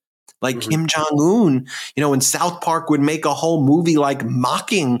Korea. Like Kim Jong-un, when South Park would make a whole movie like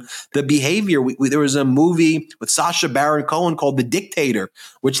mocking the behavior. There was a movie with Sacha Baron Cohen called The Dictator,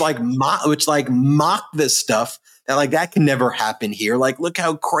 which mocked this stuff. That can never happen here. Like, look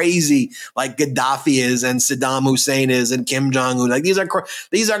how crazy like Gaddafi is and Saddam Hussein is and Kim Jong-un. Like these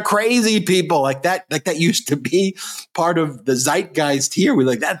are crazy people. Like that used to be part of the zeitgeist here. We're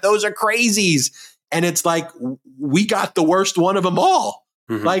like that. Those are crazies. And it's like, we got the worst one of them all.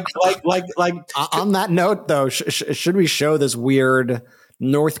 Like. On that note, though, should we show this weird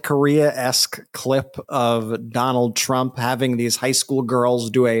North Korea-esque clip of Donald Trump having these high school girls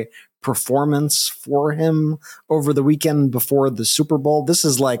do a performance for him over the weekend before the Super Bowl? This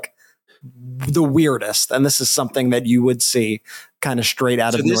is like the weirdest, and this is something that you would see kind of straight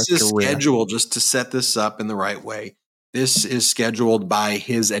out of North Korea. This is scheduled, just to set this up in the right way. This is scheduled by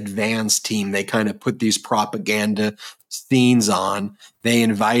his advance team. They kind of put these propaganda scenes on. They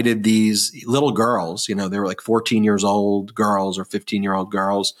invited these little girls, they were like 14 years old girls or 15-year-old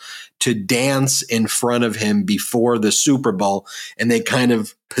girls, to dance in front of him before the Super Bowl. And they kind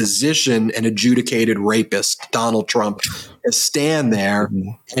of position an adjudicated rapist, Donald Trump, to stand there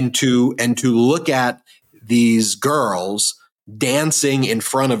and to look at these girls dancing in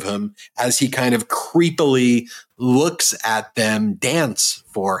front of him as he kind of creepily looks at them dance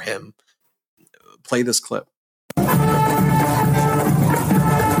for him. Play this clip.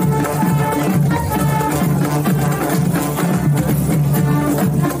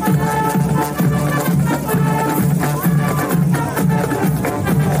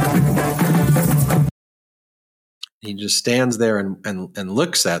 He just stands there and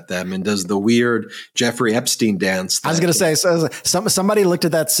looks at them and does the weird Jeffrey Epstein dance. I was going to say, so somebody looked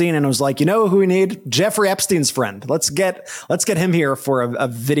at that scene and was like, you know who we need? Jeffrey Epstein's friend. Let's get him here for a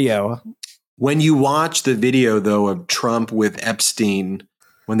video. When you watch the video, though, of Trump with Epstein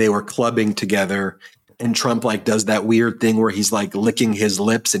when they were clubbing together, and Trump does that weird thing where he's like licking his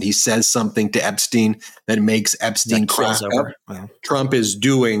lips and he says something to Epstein that makes Epstein crack up. Wow. Trump is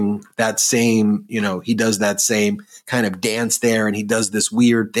doing that same, he does that same kind of dance there, and he does this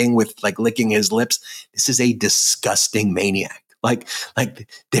weird thing with licking his lips. This is a disgusting maniac.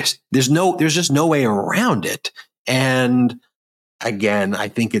 There's just no way around it. And again, I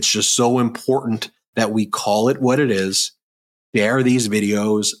think it's just so important that we call it what it is. Share these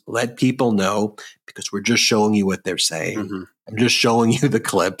videos, let people know, because we're just showing you what they're saying. I'm just showing you the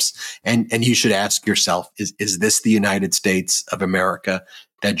clips. And you should ask yourself, is this the United States of America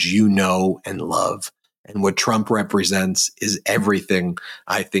that you know and love? And what Trump represents is everything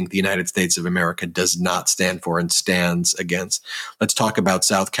I think the United States of America does not stand for and stands against. Let's talk about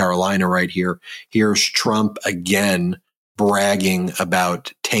South Carolina right here. Here's Trump again bragging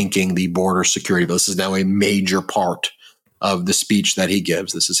about tanking the border security bill. This is now a major part of the speech that he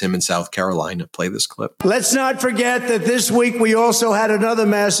gives. This is him in South Carolina. Play this clip. Let's not forget that this week we also had another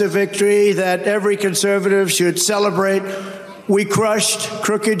massive victory that every conservative should celebrate. We crushed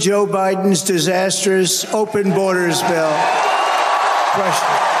crooked Joe Biden's disastrous open borders bill. Crushed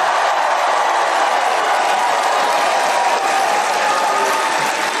it.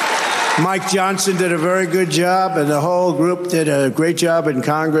 Mike Johnson did a very good job, and the whole group did a great job in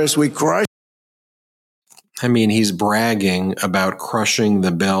Congress. We crushed. I mean, he's bragging about crushing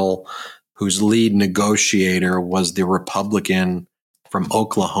the bill whose lead negotiator was the Republican from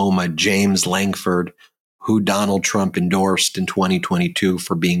Oklahoma, James Lankford, who Donald Trump endorsed in 2022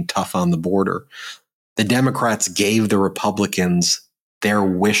 for being tough on the border. The Democrats gave the Republicans their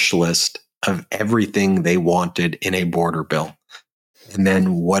wish list of everything they wanted in a border bill. And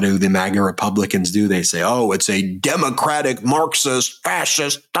then what do the MAGA Republicans do? They say, oh, it's a Democratic, Marxist,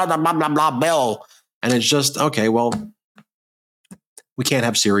 fascist, blah, blah, blah, blah, blah bill. And it's just, okay, well, we can't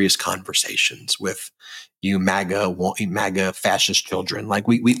have serious conversations with you MAGA fascist children.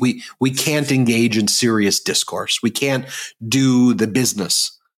 We can't engage in serious discourse. We can't do the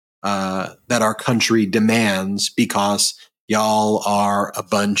business that our country demands because y'all are a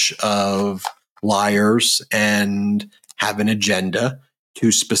bunch of liars and have an agenda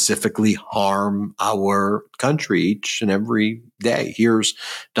to specifically harm our country each and every day. Here's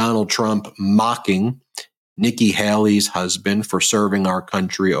Donald Trump mocking Nikki Haley's husband for serving our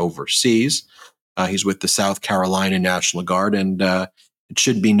country overseas. He's with the South Carolina National Guard. And it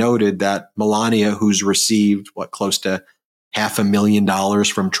should be noted that Melania, who's received close to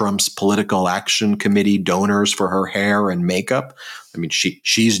 $500,000 from Trump's political action committee donors for her hair and makeup. I mean,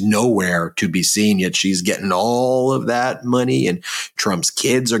 she's nowhere to be seen, yet she's getting all of that money, and Trump's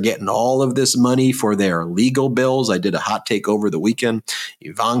kids are getting all of this money for their legal bills. I did a hot take over the weekend.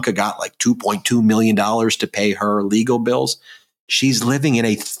 Ivanka got $2.2 million to pay her legal bills. She's living in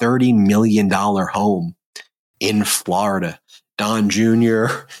a $30 million home in Florida. Don Jr.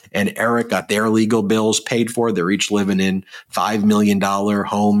 and Eric got their legal bills paid for. They're each living in $5 million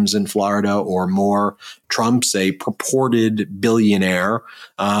homes in Florida or more. Trump's a purported billionaire,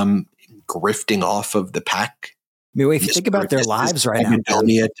 grifting off of the PAC. I mean, if you think about their lives right now,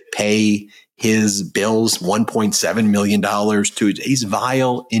 to pay his bills, $1.7 million he's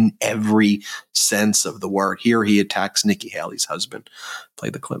vile in every sense of the word. Here he attacks Nikki Haley's husband.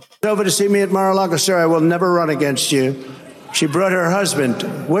 Play the clip. Over to see me at Mar-a-Lago, sir. I will never run against you. She brought her husband.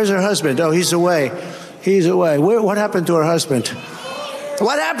 Where's her husband? Oh, he's away. He's away. What happened to her husband?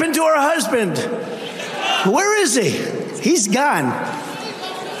 What happened to her husband? Where is he? He's gone.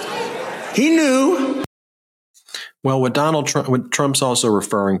 He knew. Well, what Trump's also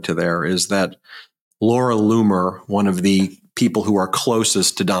referring to there is that Laura Loomer, one of the people who are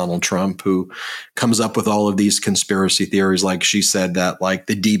closest to Donald Trump, who comes up with all of these conspiracy theories, like she said that like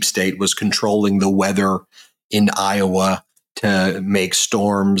the deep state was controlling the weather in Iowa to make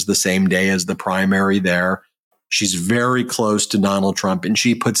storms the same day as the primary there. She's very close to Donald Trump, and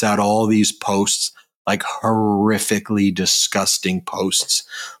she puts out all these posts, like horrifically disgusting posts,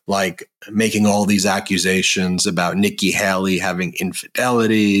 like making all these accusations about Nikki Haley having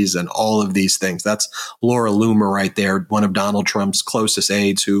infidelities and all of these things. That's Laura Loomer right there, one of Donald Trump's closest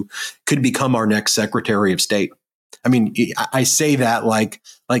aides who could become our next Secretary of State. I mean, I say that like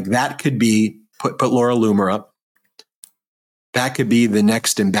that could be, put Laura Loomer up. That could be the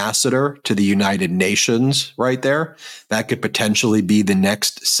next ambassador to the United Nations right there. That could potentially be the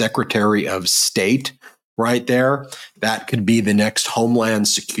next Secretary of State right there. That could be the next Homeland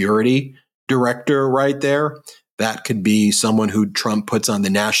Security Director right there. That could be someone who Trump puts on the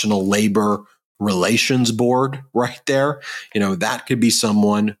National Labor Relations Board right there. You know, that could be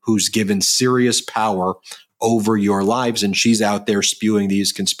someone who's given serious power over your lives. And she's out there spewing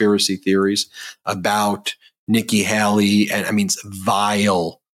these conspiracy theories about Nikki Haley, and I mean,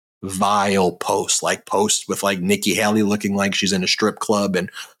 vile posts, like posts with like Nikki Haley looking like she's in a strip club and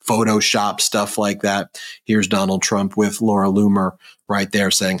Photoshop stuff like that. Here's Donald Trump with Laura Loomer right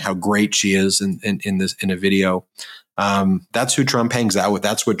there saying how great she is in a video. That's who Trump hangs out with.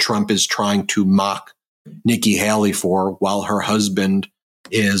 That's what Trump is trying to mock Nikki Haley for, while her husband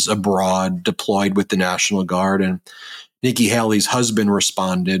is abroad, deployed with the National Guard. And Nikki Haley's husband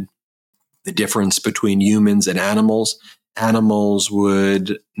responded, the difference between humans and animals. Animals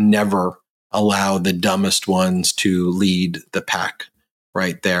would never allow the dumbest ones to lead the pack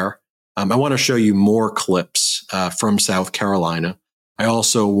right there. I want to show you more clips from South Carolina. I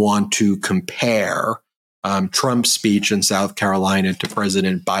also want to compare Trump's speech in South Carolina to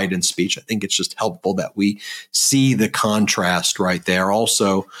President Biden's speech. I think it's just helpful that we see the contrast right there.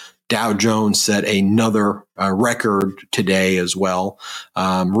 Also, Dow Jones set another record today as well,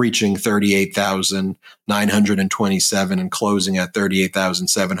 reaching 38,927 and closing at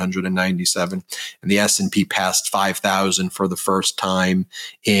 38,797. And the S&P passed 5,000 for the first time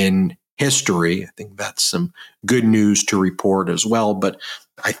in history. I think that's some good news to report as well. But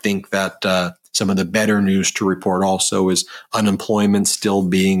I think that some of the better news to report also is unemployment still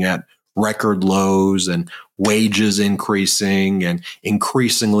being at record lows and wages increasing and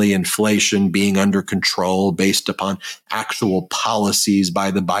increasingly inflation being under control based upon actual policies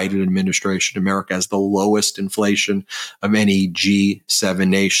by the Biden administration. America has the lowest inflation of any G7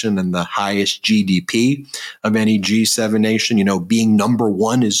 nation and the highest GDP of any G7 nation. You know, being number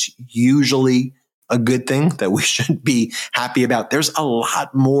one is usually a good thing that we should be happy about. There's a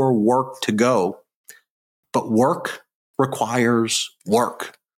lot more work to go, but work requires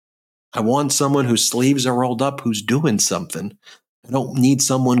work. I want someone whose sleeves are rolled up, who's doing something. I don't need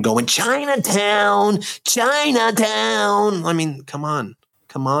someone going, Chinatown, Chinatown. I mean, come on.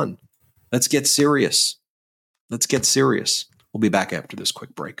 Let's get serious. We'll be back after this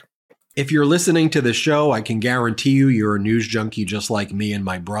quick break. If you're listening to the show, I can guarantee you're a news junkie just like me and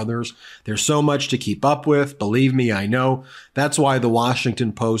my brothers. There's so much to keep up with. Believe me, I know. That's why the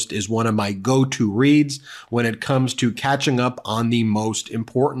Washington Post is one of my go-to reads when it comes to catching up on the most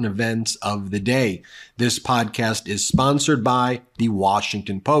important events of the day. This podcast is sponsored by the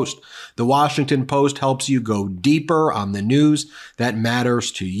Washington Post. The Washington Post helps you go deeper on the news that matters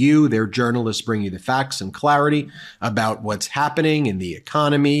to you. Their journalists bring you the facts and clarity about what's happening in the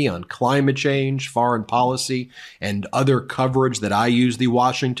economy, on climate change, foreign policy, and other coverage that I use the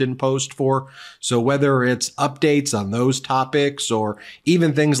Washington Post for. So whether it's updates on those topics or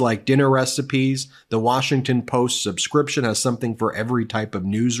even things like dinner recipes, the Washington Post subscription has something for every type of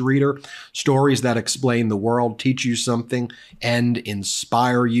news reader. Stories that explain the world, teach you something, and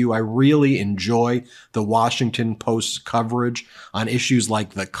inspire you. I really enjoy the Washington Post's coverage on issues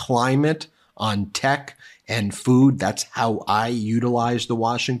like the climate, on tech, and food. That's how I utilize the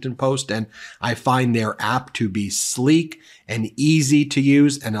Washington Post. And I find their app to be sleek and easy to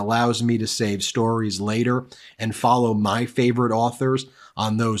use and allows me to save stories later and follow my favorite authors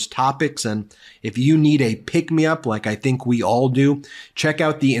on those topics. And if you need a pick-me-up, like I think we all do, check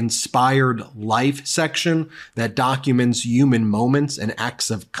out the Inspired Life section that documents human moments and acts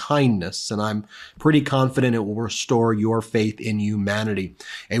of kindness. And I'm pretty confident it will restore your faith in humanity.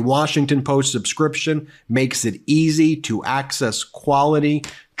 A Washington Post subscription makes it easy to access quality,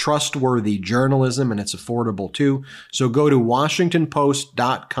 trustworthy journalism, and it's affordable too. So go to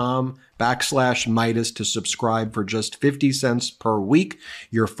WashingtonPost.com/Midas to subscribe for just 50 cents per week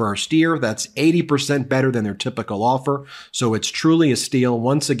your first year. That's 80% better than their typical offer. So it's truly a steal.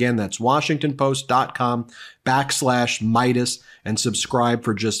 Once again, that's WashingtonPost.com/Midas and subscribe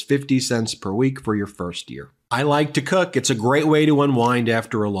for just 50 cents per week for your first year. I like to cook. It's a great way to unwind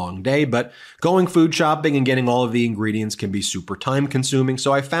after a long day, but going food shopping and getting all of the ingredients can be super time consuming.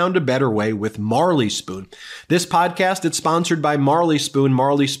 So I found a better way with Marley Spoon. This podcast, it's sponsored by Marley Spoon.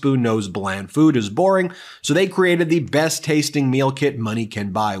 Marley Spoon knows bland food is boring, so they created the best tasting meal kit money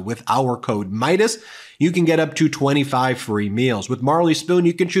can buy. With our code Midas, you can get up to 25 free meals. With Marley Spoon,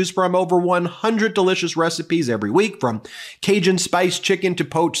 you can choose from over 100 delicious recipes every week, from Cajun spiced chicken to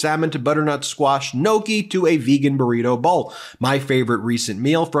poached salmon to butternut squash gnocchi to a vegan burrito bowl. My favorite recent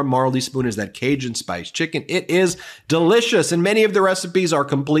meal from Marley Spoon is that Cajun spiced chicken. It is delicious, and many of the recipes are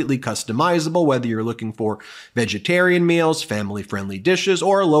completely customizable, whether you're looking for vegetarian meals, family-friendly dishes,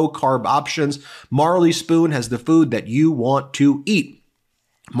 or low-carb options. Marley Spoon has the food that you want to eat.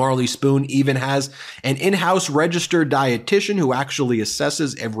 Marley Spoon even has an in-house registered dietitian who actually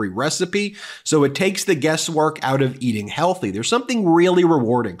assesses every recipe, so it takes the guesswork out of eating healthy. There's something really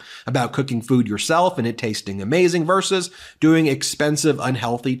rewarding about cooking food yourself and it tasting amazing versus doing expensive,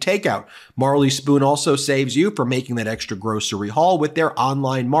 unhealthy takeout. Marley Spoon also saves you from making that extra grocery haul with their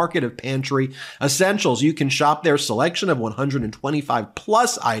online market of pantry essentials. You can shop their selection of 125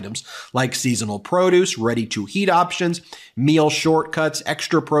 plus items like seasonal produce, ready-to-heat options, meal shortcuts,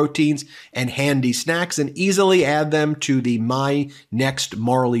 extra proteins, and handy snacks, and easily add them to the My Next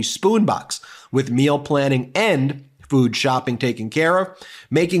Marley Spoon box. With meal planning and food shopping taken care of,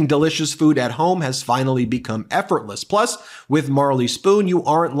 making delicious food at home has finally become effortless. Plus, with Marley Spoon, you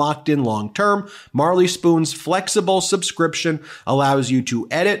aren't locked in long term. Marley Spoon's flexible subscription allows you to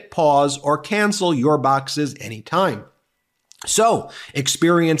edit, pause, or cancel your boxes anytime. So,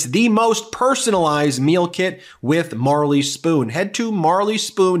 experience the most personalized meal kit with Marley Spoon. Head to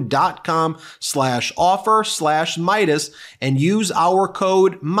marleyspoon.com/offer/Midas and use our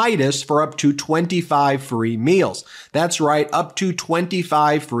code Midas for up to 25 free meals. That's right, up to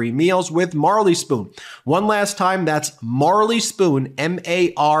 25 free meals with Marley Spoon. One last time, that's Marley Spoon,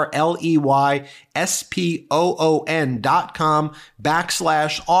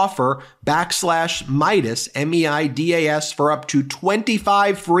 MarleySpoon.com/offer/Midas, MEIDAS, for up to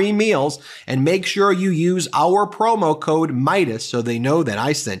 25 free meals, and make sure you use our promo code Midas so they know that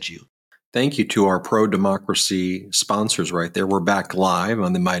I sent you. Thank you to our pro-democracy sponsors right there. We're back live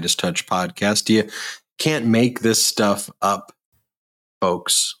on the Midas Touch podcast. You can't make this stuff up,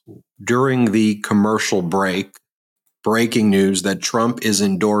 folks. During the commercial break, breaking news that Trump is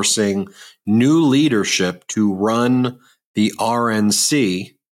endorsing new leadership to run the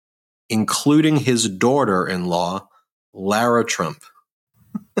RNC, including his daughter-in-law, Lara Trump,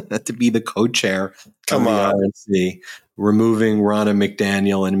 to be the co-chair of the RNC, removing Ronna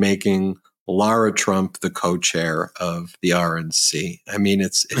McDaniel and making Lara Trump the co-chair of the RNC. I mean,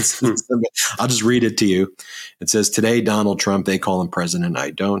 it's I'll just read it to you. It says, today, Donald Trump, they call him president.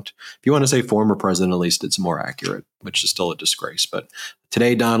 I don't. If you want to say former president, at least it's more accurate, which is still a disgrace. But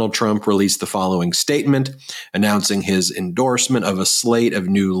today, Donald Trump released the following statement announcing his endorsement of a slate of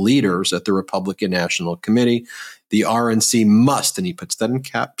new leaders at the Republican National Committee. The RNC must, and he puts that in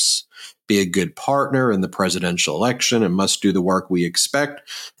caps, be a good partner in the presidential election and must do the work we expect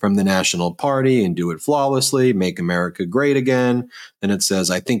from the National Party and do it flawlessly, make America great again. Then it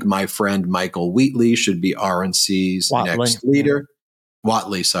says, I think my friend Michael Wheatley should be RNC's next leader.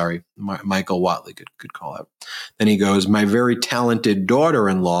 Whatley, sorry. Michael Whatley, good call out. Then he goes, my very talented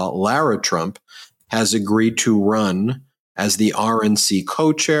daughter-in-law, Lara Trump, has agreed to run as the RNC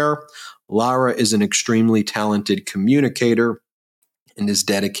co-chair. Lara is an extremely talented communicator and is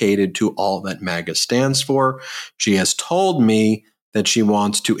dedicated to all that MAGA stands for. She has told me that she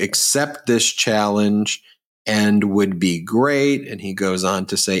wants to accept this challenge and would be great. And he goes on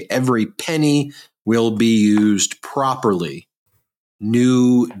to say, every penny will be used properly.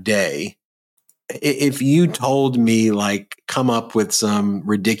 New day. If you told me, like, come up with some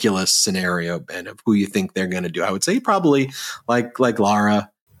ridiculous scenario, Ben, of who you think they're going to do, I would say probably like Lara.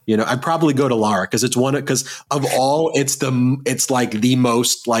 I'd probably go to Lara because because of all, it's like the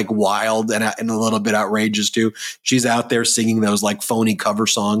most like wild and a little bit outrageous too. She's out there singing those like phony cover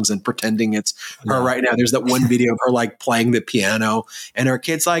songs and pretending it's her right now. There's that one video of her like playing the piano and her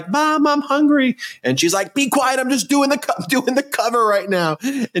kid's like, "Mom, I'm hungry," and she's like, "Be quiet, I'm just doing the cover right now,"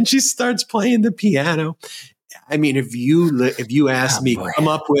 and she starts playing the piano. I mean, if you ask me,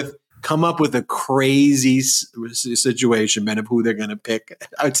 come up with a crazy situation, man, of who they're going to pick,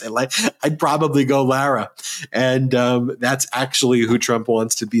 I would say I'd probably go Lara. And that's actually who Trump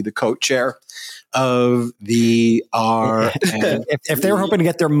wants to be the co-chair of the RNC. If they were hoping to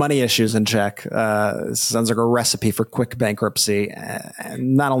get their money issues in check, sounds like a recipe for quick bankruptcy,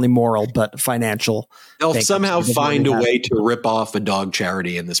 not only moral, but financial. They'll somehow find a way to rip off a dog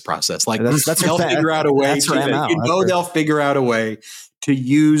charity in this process. Like they'll figure out a way they'll figure out a way to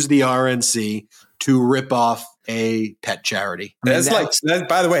use the RNC to rip off a pet charity. By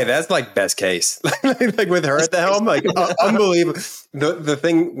the way, that's like best case. like with her at the helm, like unbelievable. The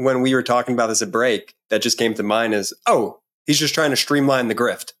thing when we were talking about this at break that just came to mind is, he's just trying to streamline the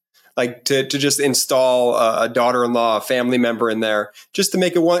grift. Like to just install a daughter-in-law, a family member in there, just to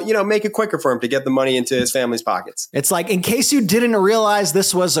make it quicker for him to get the money into his family's pockets. It's like, in case you didn't realize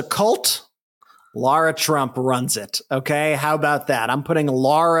this was a cult, Lara Trump runs it. Okay. How about that? I'm putting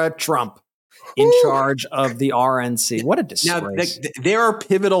Lara Trump in charge of the RNC. What a disgrace. Now, there are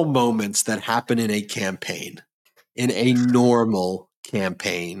pivotal moments that happen in a campaign, in a normal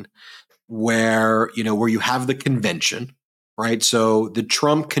campaign where you have the convention, right? So the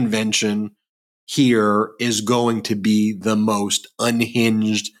Trump convention here is going to be the most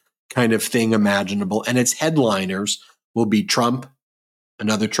unhinged kind of thing imaginable. And its headliners will be Trump,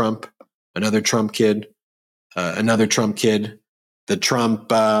 another Trump kid, another Trump kid, the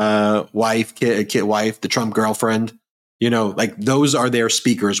Trump wife, the Trump girlfriend. Like those are their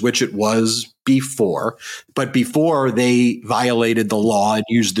speakers, which it was before. But before, they violated the law and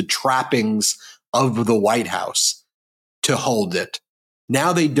used the trappings of the White House to hold it.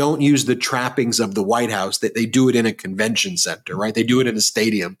 Now they don't use the trappings of the White House. They do it in a convention center, right? They do it in a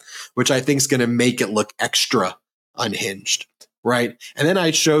stadium, which I think is going to make it look extra unhinged. Right. And then I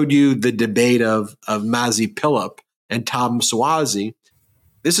showed you the debate of Mazi Pilip and Tom Suozzi.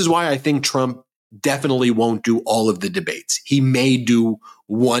 This is why I think Trump definitely won't do all of the debates. He may do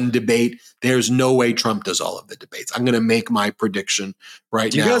one debate. There's no way Trump does all of the debates. I'm going to make my prediction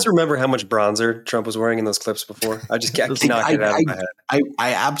right now. Do you guys remember how much bronzer Trump was wearing in those clips before? I just cannot get it out of my head.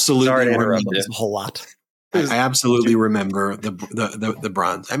 I absolutely remember a whole lot. I absolutely remember the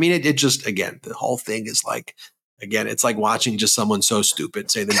bronze. I mean, it just, again, the whole thing is like, again, it's like watching just someone so stupid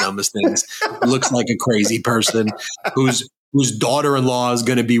say the dumbest things. Looks like a crazy person whose daughter-in-law is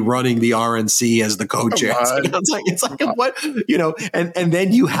going to be running the RNC as the co-chair. It's like what, and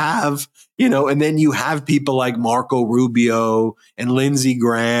then you have, and then you have people like Marco Rubio and Lindsey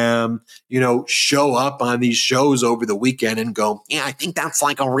Graham, show up on these shows over the weekend and go, yeah, I think that's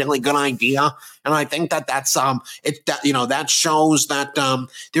like a really good idea. And I think that's that shows that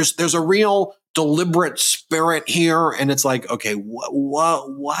there's a real deliberate spirit here. And it's like, okay,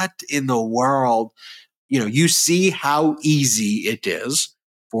 what in the world? You see how easy it is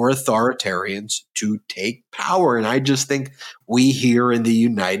for authoritarians to take power. And I just think we here in the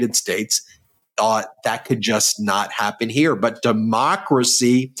United States thought that could just not happen here. But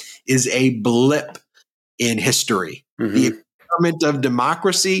democracy is a blip in history. Mm-hmm. The experiment of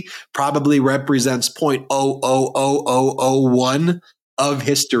democracy probably represents 0.00001 of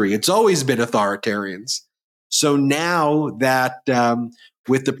history. It's always been authoritarians. So now that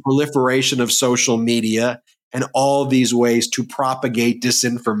with the proliferation of social media and all these ways to propagate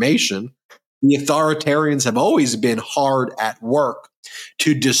disinformation, the authoritarians have always been hard at work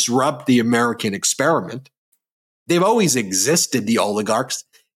to disrupt the American experiment. They've always existed, the oligarchs.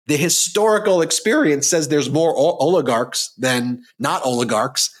 The historical experience says there's more oligarchs than not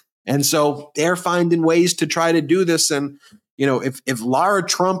oligarchs. And so they're finding ways to try to do this. And if Lara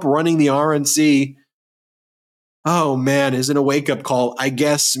Trump running the RNC, oh man, isn't a wake-up call, I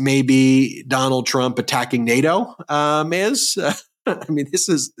guess maybe Donald Trump attacking NATO is. I mean, this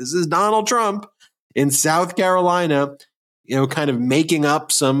is Donald Trump in South Carolina kind of making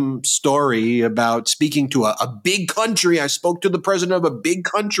up some story about speaking to a big country. I spoke to the president of a big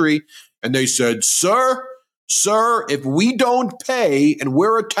country, and they said, sir, if we don't pay and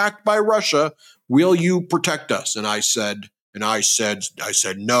we're attacked by Russia, will you protect us? And I said,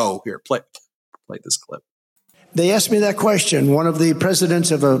 no. Here, play this clip. They asked me that question. One of the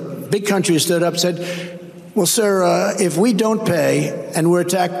presidents of a big country stood up and said, well, sir, if we don't pay and we're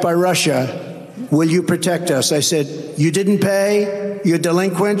attacked by Russia, will you protect us? I said, you didn't pay? You're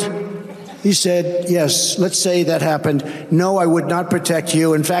delinquent? He said, yes, let's say that happened. No, I would not protect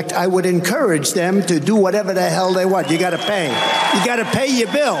you. In fact, I would encourage them to do whatever the hell they want. You got to pay. You got to pay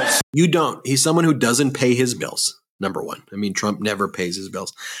your bills. You don't. He's someone who doesn't pay his bills, number one. I mean, Trump never pays his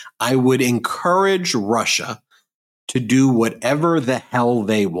bills. I would encourage Russia to do whatever the hell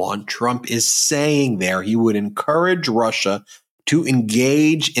they want. Trump is saying there he would encourage Russia to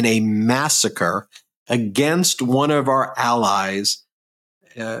engage in a massacre against one of our allies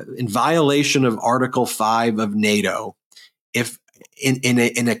in violation of Article 5 of NATO. If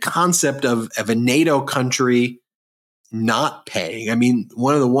in a concept of a NATO country not paying, I mean,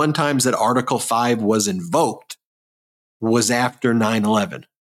 one of the one times that Article 5 was invoked was after 9/11.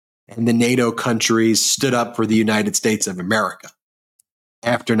 And the NATO countries stood up for the United States of America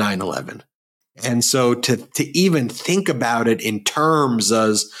after 9/11. And so to even think about it in terms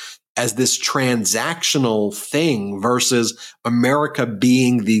as this transactional thing versus America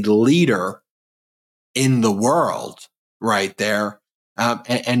being the leader in the world right there,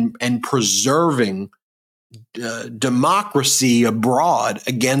 and preserving democracy abroad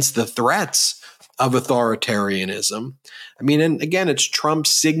against the threats of authoritarianism. I mean, and again, it's Trump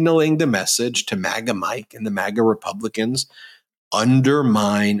signaling the message to MAGA Mike and the MAGA Republicans: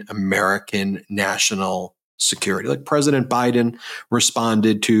 undermine American national security. Like President Biden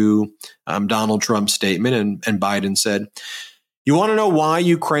responded to Donald Trump's statement, and Biden said, you want to know why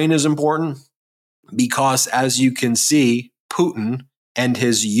Ukraine is important? Because as you can see, Putin and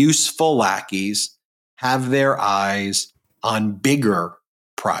his useful lackeys have their eyes on bigger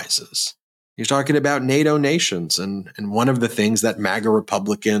prizes. He's talking about NATO nations. And one of the things that MAGA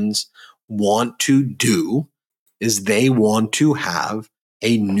Republicans want to do is they want to have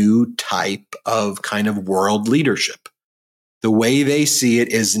a new type of kind of world leadership. The way they see it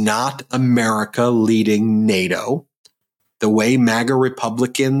is not America leading NATO. The way MAGA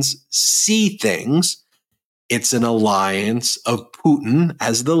Republicans see things, it's an alliance of Putin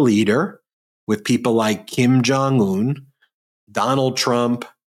as the leader with people like Kim Jong-un, Donald Trump,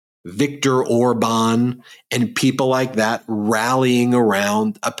 Viktor Orban, and people like that rallying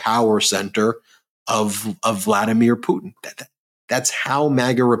around a power center of Vladimir Putin. That's how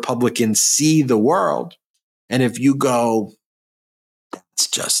MAGA Republicans see the world. And if you go, that's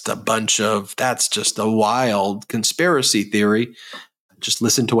just a wild conspiracy theory, just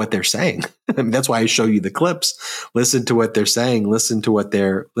listen to what they're saying. I mean, that's why I show you the clips. Listen to what they're saying. Listen to what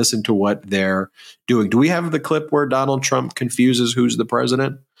they're doing. Do we have the clip where Donald Trump confuses who's the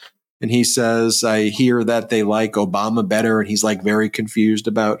president? And he says, I hear that they like Obama better. And he's like very confused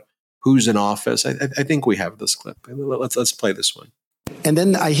about who's in office. I think we have this clip. Let's play this one. And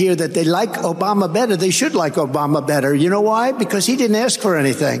then I hear that they like Obama better. They should like Obama better. You know why? Because he didn't ask for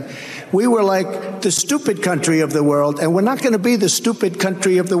anything. We were like the stupid country of the world, and we're not going to be the stupid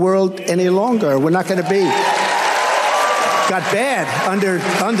country of the world any longer. We're not going to be. Got bad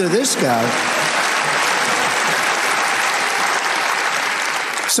under this guy.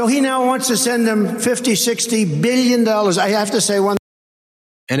 So he now wants to send them $50-60 billion. I have to say one.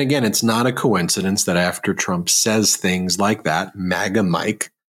 And again, it's not a coincidence that after Trump says things like that, MAGA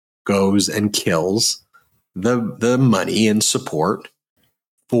Mike goes and kills the money and support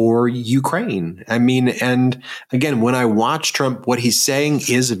for Ukraine. I mean, and again, when I watch Trump, what he's saying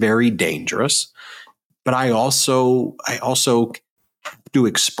is very dangerous. But I also have to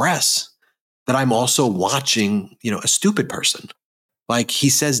express that I'm also watching, a stupid person. Like, he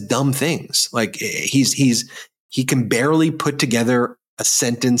says dumb things. Like he can barely put together a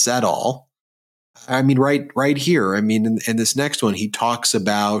sentence at all. I mean, right here. I mean, in this next one, he talks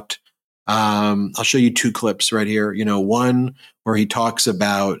about, I'll show you two clips right here. One where he talks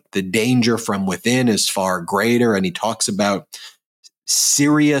about the danger from within is far greater. And he talks about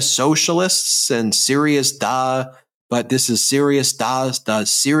serious socialists and serious but this is serious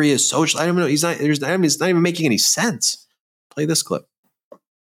serious social. I don't know. It's not even making any sense. Play this clip.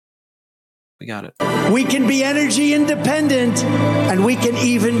 We got it. We can be energy independent, and we can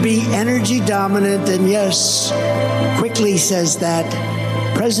even be energy dominant. And yes, Quickly says that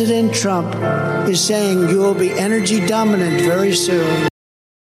President Trump is saying you will be energy dominant very soon.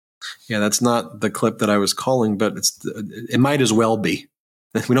 Yeah, that's not the clip that I was calling, but it might as well be.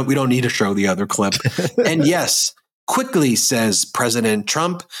 We don't need to show the other clip. And yes, quickly, says President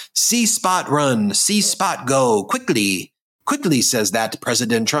Trump, see spot run, see spot go, quickly. Quickly, says that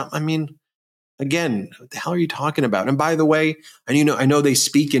President Trump. I mean, again, what the hell are you talking about? And by the way, and I know they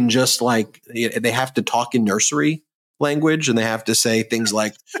speak in just like, they have to talk in nursery language, and they have to say things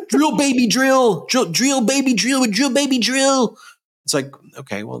like drill baby drill, drill baby drill, drill baby drill. It's like,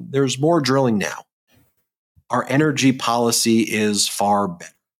 okay, well, there's more drilling now. Our energy policy is far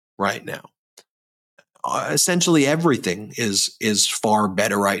better right now. Essentially everything is far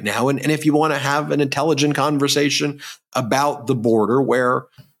better right now. And if you want to have an intelligent conversation about the border, where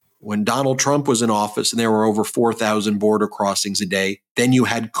when Donald Trump was in office and there were over 4,000 border crossings a day, then you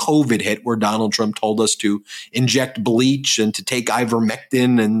had COVID hit, where Donald Trump told us to inject bleach and to take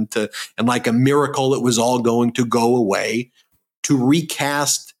ivermectin, and like a miracle it was all going to go away. To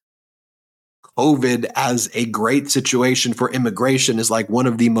recast COVID as a great situation for immigration is like one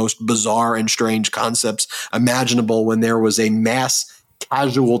of the most bizarre and strange concepts imaginable, when there was a mass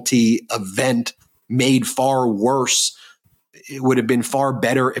casualty event made far worse. It would have been far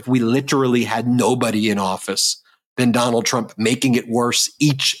better if we literally had nobody in office than Donald Trump making it worse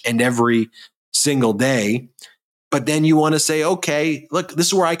each and every single day. But then you want to say, okay, look, this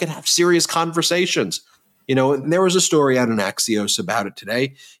is where I can have serious conversations. There was a story out in Axios about it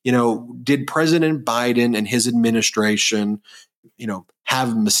today. Did President Biden and his administration,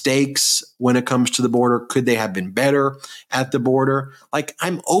 have mistakes when it comes to the border? Could they have been better at the border? Like,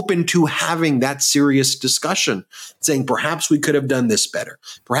 I'm open to having that serious discussion, saying perhaps we could have done this better.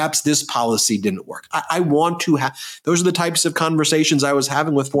 Perhaps this policy didn't work. I want to have, those are the types of conversations I was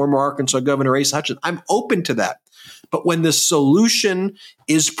having with former Arkansas Governor Asa Hutchinson. I'm open to that. But when the solution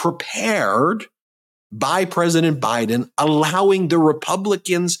is prepared by President Biden, allowing the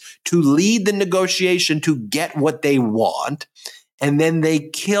Republicans to lead the negotiation to get what they want, and then they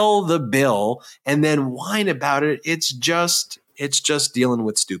kill the bill and then whine about it, it's just dealing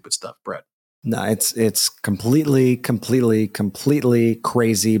with stupid stuff, Brett. No, it's completely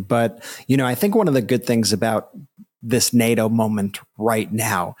crazy. But, I think one of the good things about this NATO moment right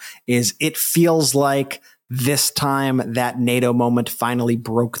now is it feels like this time that NATO moment finally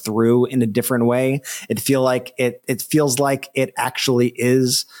broke through in a different way. It feels like it actually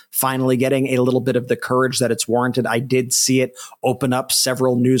is finally getting a little bit of the courage that it's warranted. I did see it open up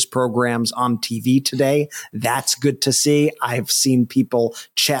several news programs on TV today. That's good to see. I've seen people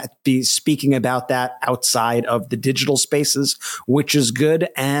be speaking about that outside of the digital spaces, which is good.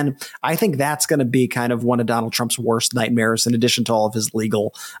 And I think that's going to be kind of one of Donald Trump's worst nightmares, in addition to all of his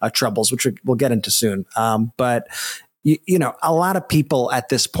legal troubles, which we'll get into soon. But a lot of people at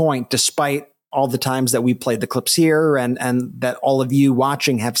this point, despite all the times that we played the clips here and that all of you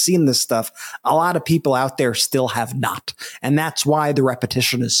watching have seen this stuff, a lot of people out there still have not. And that's why the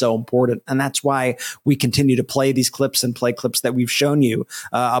repetition is so important. And that's why we continue to play these clips and play clips that we've shown you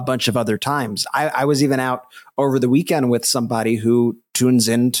a bunch of other times. I was even out over the weekend with somebody who tunes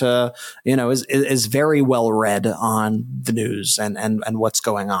into, is very well read on the news and what's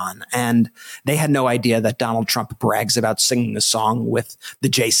going on. And they had no idea that Donald Trump brags about singing a song with the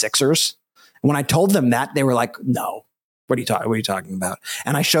J6ers. When I told them that, they were like, no, what are you talking about?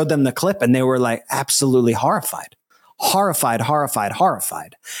 And I showed them the clip and they were like absolutely horrified.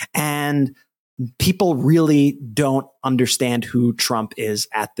 And people really don't understand who Trump is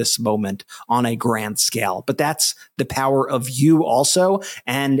at this moment on a grand scale. But that's the power of you also.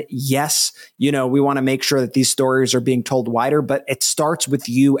 And yes, we want to make sure that these stories are being told wider, but it starts with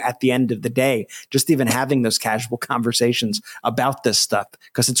you at the end of the day, just even having those casual conversations about this stuff,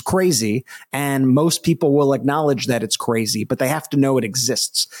 because it's crazy. And most people will acknowledge that it's crazy, but they have to know it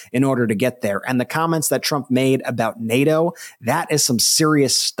exists in order to get there. And the comments that Trump made about NATO, that is some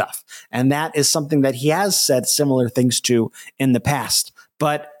serious stuff. And that is something that he has said similar things to in the past.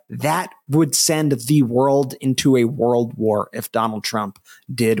 But that would send the world into a world war if Donald Trump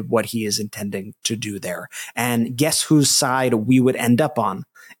did what he is intending to do there. And guess whose side we would end up on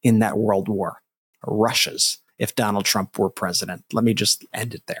in that world war? Russia's, if Donald Trump were president. Let me just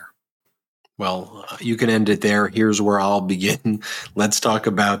end it there. Well, you can end it there. Here's where I'll begin. Let's talk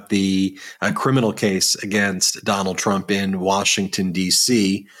about the criminal case against Donald Trump in Washington,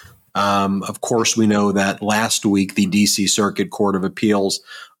 D.C. Of course, we know that last week, the D.C. Circuit Court of Appeals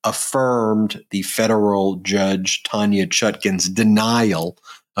affirmed the federal judge Tanya Chutkan's denial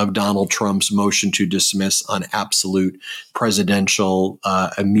of Donald Trump's motion to dismiss on absolute presidential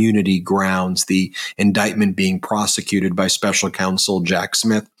immunity grounds, the indictment being prosecuted by special counsel Jack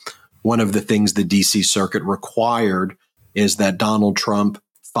Smith. One of the things the D.C. Circuit required is that Donald Trump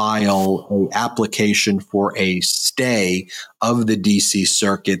file an application for a stay of the DC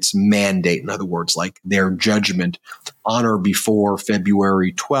Circuit's mandate. In other words, like their judgment on or before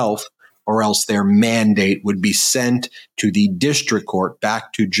February 12th, or else their mandate would be sent to the district court,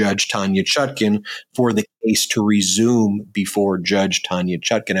 back to Judge Tanya Chutkan, for the case to resume before Judge Tanya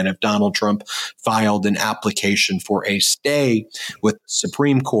Chutkan. And if Donald Trump filed an application for a stay with the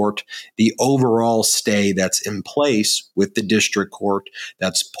Supreme Court, the overall stay that's in place with the district court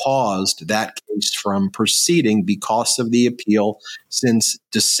that's paused that case from proceeding because of the appeal since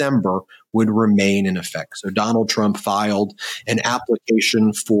December would remain in effect. So Donald Trump filed an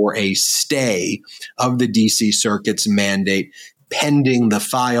application for a stay of the DC Circuit's mandate pending the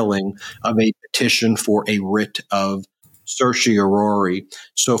filing of a petition for a writ of certiorari.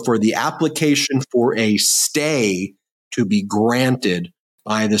 So for the application for a stay to be granted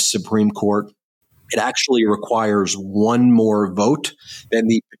by the Supreme Court, it actually requires one more vote than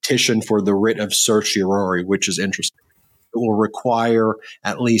the petition for the writ of certiorari, which is interesting. It will require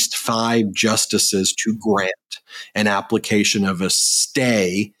at least 5 justices to grant an application of a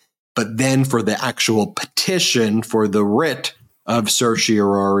stay. But then for the actual petition for the writ of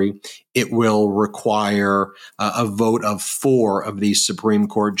certiorari, it will require a vote of 4 of these Supreme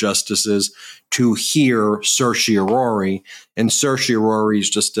Court justices to hear certiorari. And certiorari is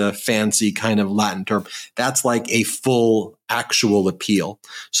just a fancy kind of Latin term. That's like a full actual appeal.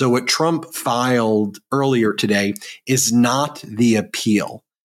 So what Trump filed earlier today is not the appeal.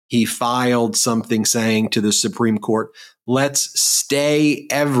 He filed something saying to the Supreme Court, let's stay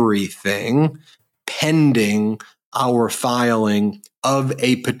everything pending our filing of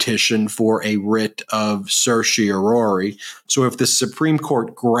a petition for a writ of certiorari. So if the Supreme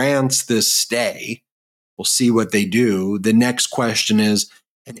Court grants this stay, we'll see what they do. The next question is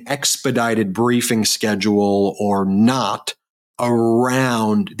an expedited briefing schedule or not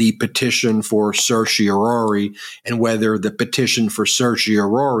around the petition for certiorari, and whether the petition for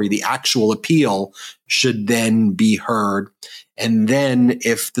certiorari, the actual appeal, should then be heard. And then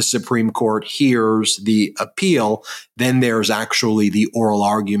if the Supreme Court hears the appeal, then there's actually the oral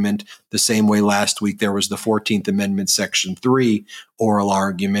argument, the same way last week there was the 14th Amendment Section 3 oral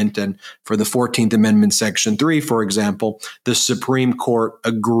argument. And for the 14th Amendment Section 3, for example, the Supreme Court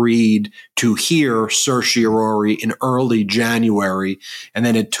agreed to hear certiorari in early January, and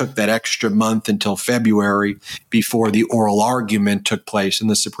then it took that extra month until February before the oral argument took place, and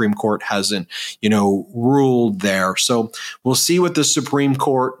the Supreme Court hasn't, ruled there. So we'll see what the Supreme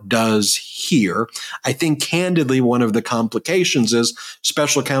Court does here. I think candidly, one of the complications is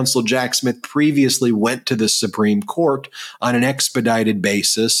Special Counsel Jack Smith previously went to the Supreme Court on an expedited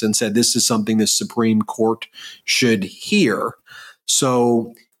basis and said this is something the Supreme Court should hear.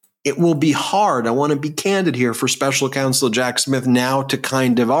 So it will be hard, I want to be candid here, for Special Counsel Jack Smith now to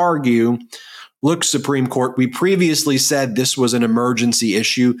kind of argue, look, Supreme Court, we previously said this was an emergency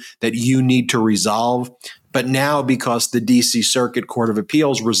issue that you need to resolve. But now, because the DC Circuit Court of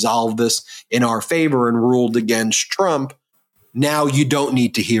Appeals resolved this in our favor and ruled against Trump, now you don't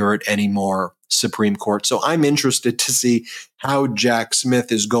need to hear it anymore, Supreme Court. So I'm interested to see how Jack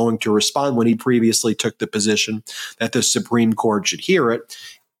Smith is going to respond when he previously took the position that the Supreme Court should hear it.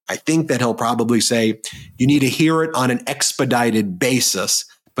 I think that he'll probably say you need to hear it on an expedited basis.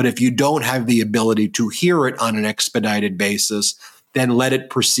 But if you don't have the ability to hear it on an expedited basis, then let it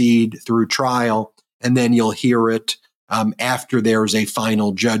proceed through trial, and then you'll hear it after there's a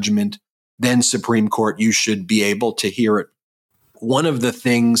final judgment. Then, Supreme Court, you should be able to hear it. One of the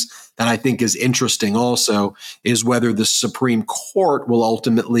things that I think is interesting also is whether the Supreme Court will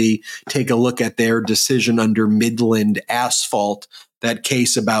ultimately take a look at their decision under Midland Asphalt, that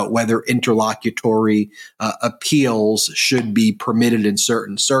case about whether interlocutory appeals should be permitted in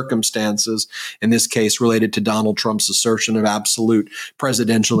certain circumstances, in this case related to Donald Trump's assertion of absolute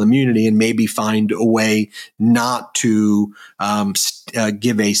presidential immunity, and maybe find a way not to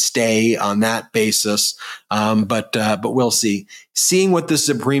give a stay on that basis. But we'll see. Seeing what the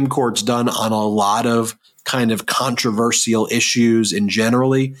Supreme Court's done on a lot of kind of controversial issues in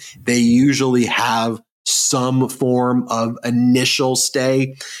generally, they usually have some form of initial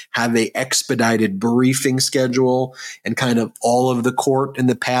stay, have a expedited briefing schedule, and kind of all of the court in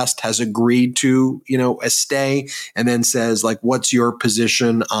the past has agreed to, a stay, and then says, like, what's your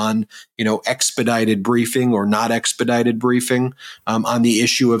position on, expedited briefing or not expedited briefing on the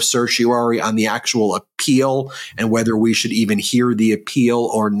issue of certiorari, on the actual appeal, and whether we should even hear the appeal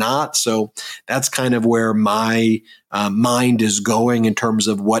or not. So that's kind of where my mind is going in terms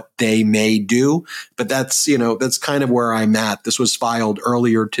of what they may do. But that's kind of where I'm at. This was filed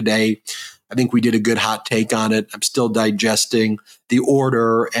earlier today. I think we did a good hot take on it. I'm still digesting the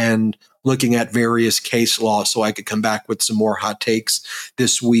order and looking at various case law so I could come back with some more hot takes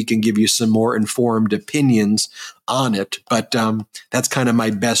this week and give you some more informed opinions on it. But that's kind of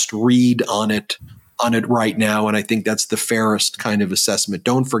my best read on it right now. And I think that's the fairest kind of assessment.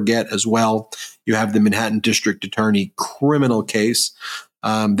 Don't forget as well, you have the Manhattan District Attorney criminal case.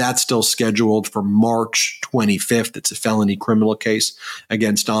 That's still scheduled for March 25th. It's a felony criminal case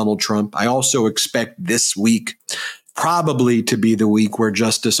against Donald Trump. I also expect this week probably to be the week where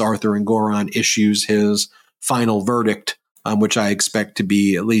Justice Arthur Engoron issues his final verdict, which I expect to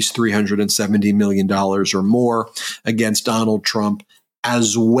be at least $370 million or more against Donald Trump,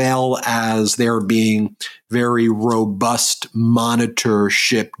 as well as there being very robust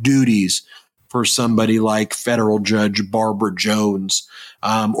monitorship duties for somebody like federal judge Barbara Jones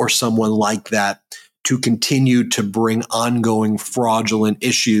or someone like that to continue to bring ongoing fraudulent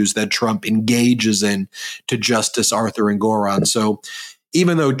issues that Trump engages in to Justice Arthur Engoron. So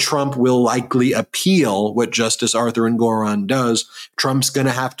even though Trump will likely appeal what Justice Arthur Engoron does, Trump's going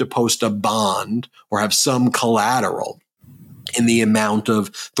to have to post a bond or have some collateral in the amount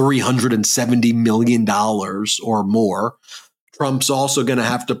of $370 million or more. Trump's also going to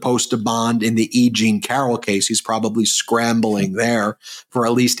have to post a bond in the E. Jean Carroll case. He's probably scrambling there for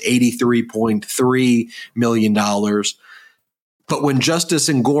at least $83.3 million. But when Justice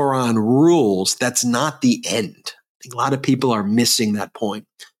Engoron rules, that's not the end. I think a lot of people are missing that point.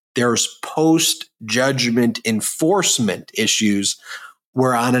 There's post-judgment enforcement issues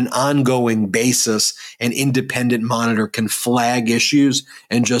where on an ongoing basis, an independent monitor can flag issues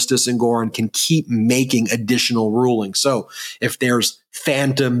and Justice Engoron can keep making additional rulings. So if there's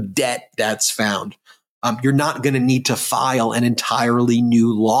phantom debt that's found, you're not going to need to file an entirely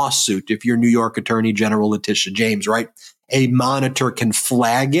new lawsuit if you're New York Attorney General Letitia James, right? A monitor can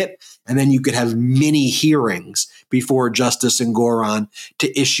flag it, and then you could have mini hearings before Justice Engoron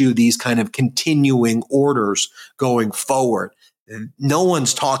to issue these kind of continuing orders going forward. No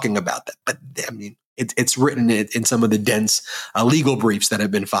one's talking about that, but I mean, it's written in some of the dense legal briefs that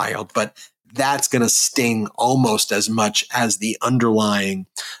have been filed, but that's going to sting almost as much as the underlying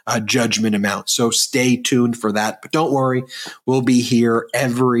judgment amount. So stay tuned for that. But don't worry, we'll be here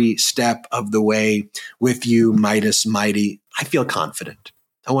every step of the way with you, Midas Mighty. I feel confident.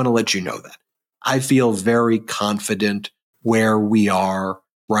 I want to let you know that. I feel very confident where we are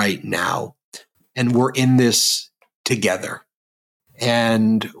right now. And we're in this together.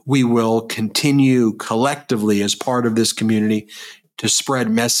 And we will continue collectively as part of this community to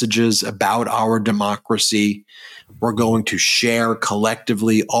spread messages about our democracy. We're going to share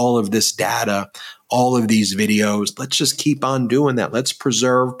collectively all of this data, all of these videos. Let's just keep on doing that. Let's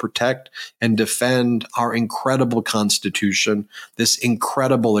preserve, protect, and defend our incredible Constitution, this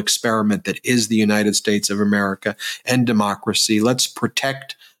incredible experiment that is the United States of America and democracy. Let's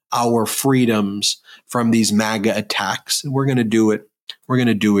protect our freedoms from these MAGA attacks. And we're going to do it. We're going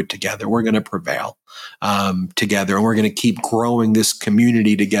to do it together. We're going to prevail together. And we're going to keep growing this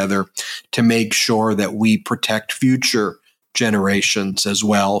community together to make sure that we protect future generations as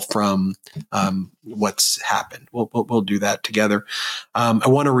well from what's happened. We'll do that together. I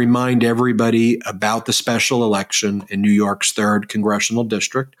want to remind everybody about the special election in New York's 3rd Congressional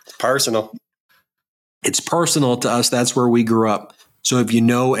District. Personal. It's personal to us. That's where we grew up. So if you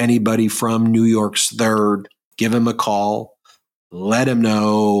know anybody from New York's 3rd, give him a call. Let him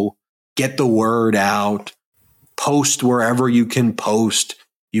know, get the word out, post wherever you can post.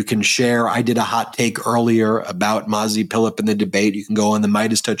 You can share. I did a hot take earlier about Mazi Pilip in the debate. You can go on the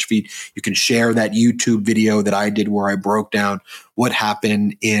Midas Touch feed. You can share that YouTube video that I did where I broke down what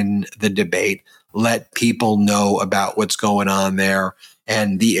happened in the debate. Let people know about what's going on there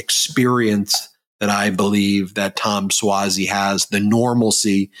and the experience that I believe that Tom Suozzi has, the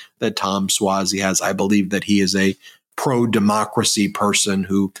normalcy that Tom Suozzi has. I believe that he is a pro-democracy person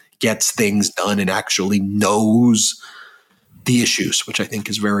who gets things done and actually knows the issues, which I think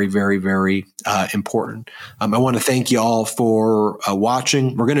is very, very, very important. I want to thank you all for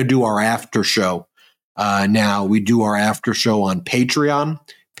watching. We're going to do our after show now. We do our after show on Patreon,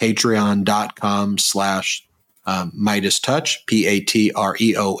 patreon.com/Midas Touch,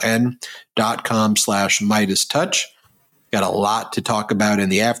 patreon.com/Midas Touch. Got a lot to talk about in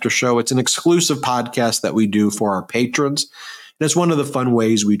the after show. It's an exclusive podcast that we do for our patrons. And it's one of the fun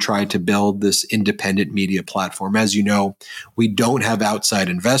ways we try to build this independent media platform. As you know, we don't have outside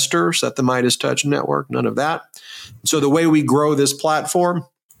investors at the Midas Touch Network, none of that. So the way we grow this platform,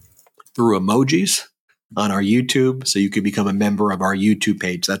 through emojis on our YouTube. So you can become a member of our YouTube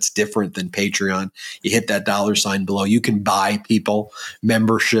page. That's different than Patreon. You hit that $ below. You can buy people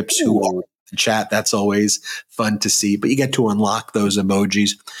memberships who are chat. That's always fun to see, but you get to unlock those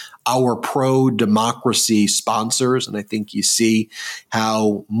emojis. Our pro-democracy sponsors, and I think you see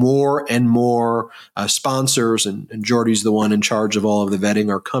how more and more sponsors, and Jordy's the one in charge of all of the vetting,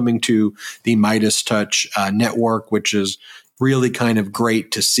 are coming to the Midas Touch network, which is really kind of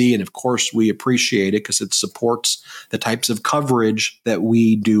great to see. And of course, we appreciate it because it supports the types of coverage that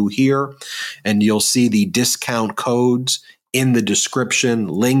we do here. And you'll see the discount codes in the description,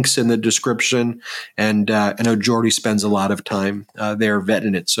 links in the description. And I know Jordy spends a lot of time there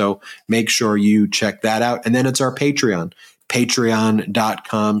vetting it. So make sure you check that out. And then it's our Patreon,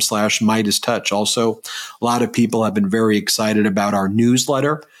 patreon.com/MidasTouch. Also, a lot of people have been very excited about our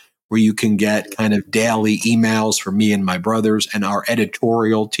newsletter, where you can get kind of daily emails from me and my brothers and our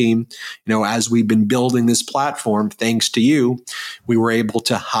editorial team. You know, as we've been building this platform, thanks to you, we were able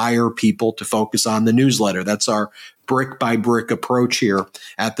to hire people to focus on the newsletter. That's our brick by brick approach here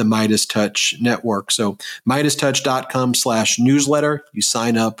at the Midas Touch Network. So MidasTouch.com/newsletter. You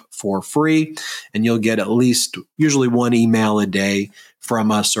sign up for free and you'll get at least usually one email a day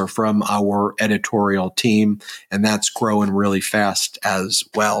from us or from our editorial team. And that's growing really fast as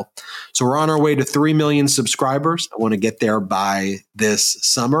well. So we're on our way to 3 million subscribers. I want to get there by this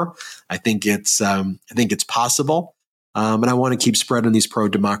summer. I think it's possible. And I want to keep spreading these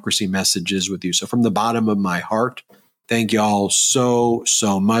pro-democracy messages with you. So from the bottom of my heart, thank you all so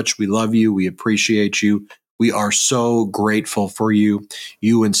much. We love you. We appreciate you. We are so grateful for you.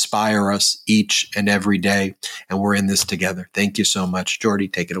 You inspire us each and every day, and we're in this together. Thank you so much. Jordy,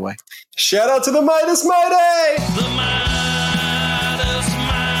 take it away. Shout out to the Midas Mighty! The Midas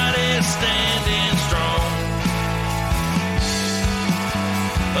Mighty standing strong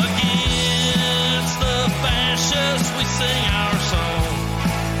against the fascists. We sing our song.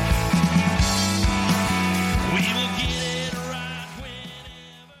 We will get it right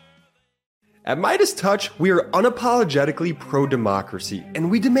whenever. At Midas Touch, we are unapologetically pro-democracy, and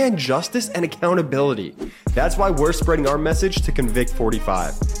we demand justice and accountability. That's why we're spreading our message to Convict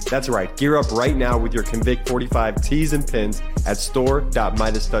 45. That's right, gear up right now with your Convict 45 tees and pins at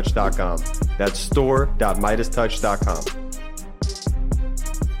store.midastouch.com. That's store.midastouch.com.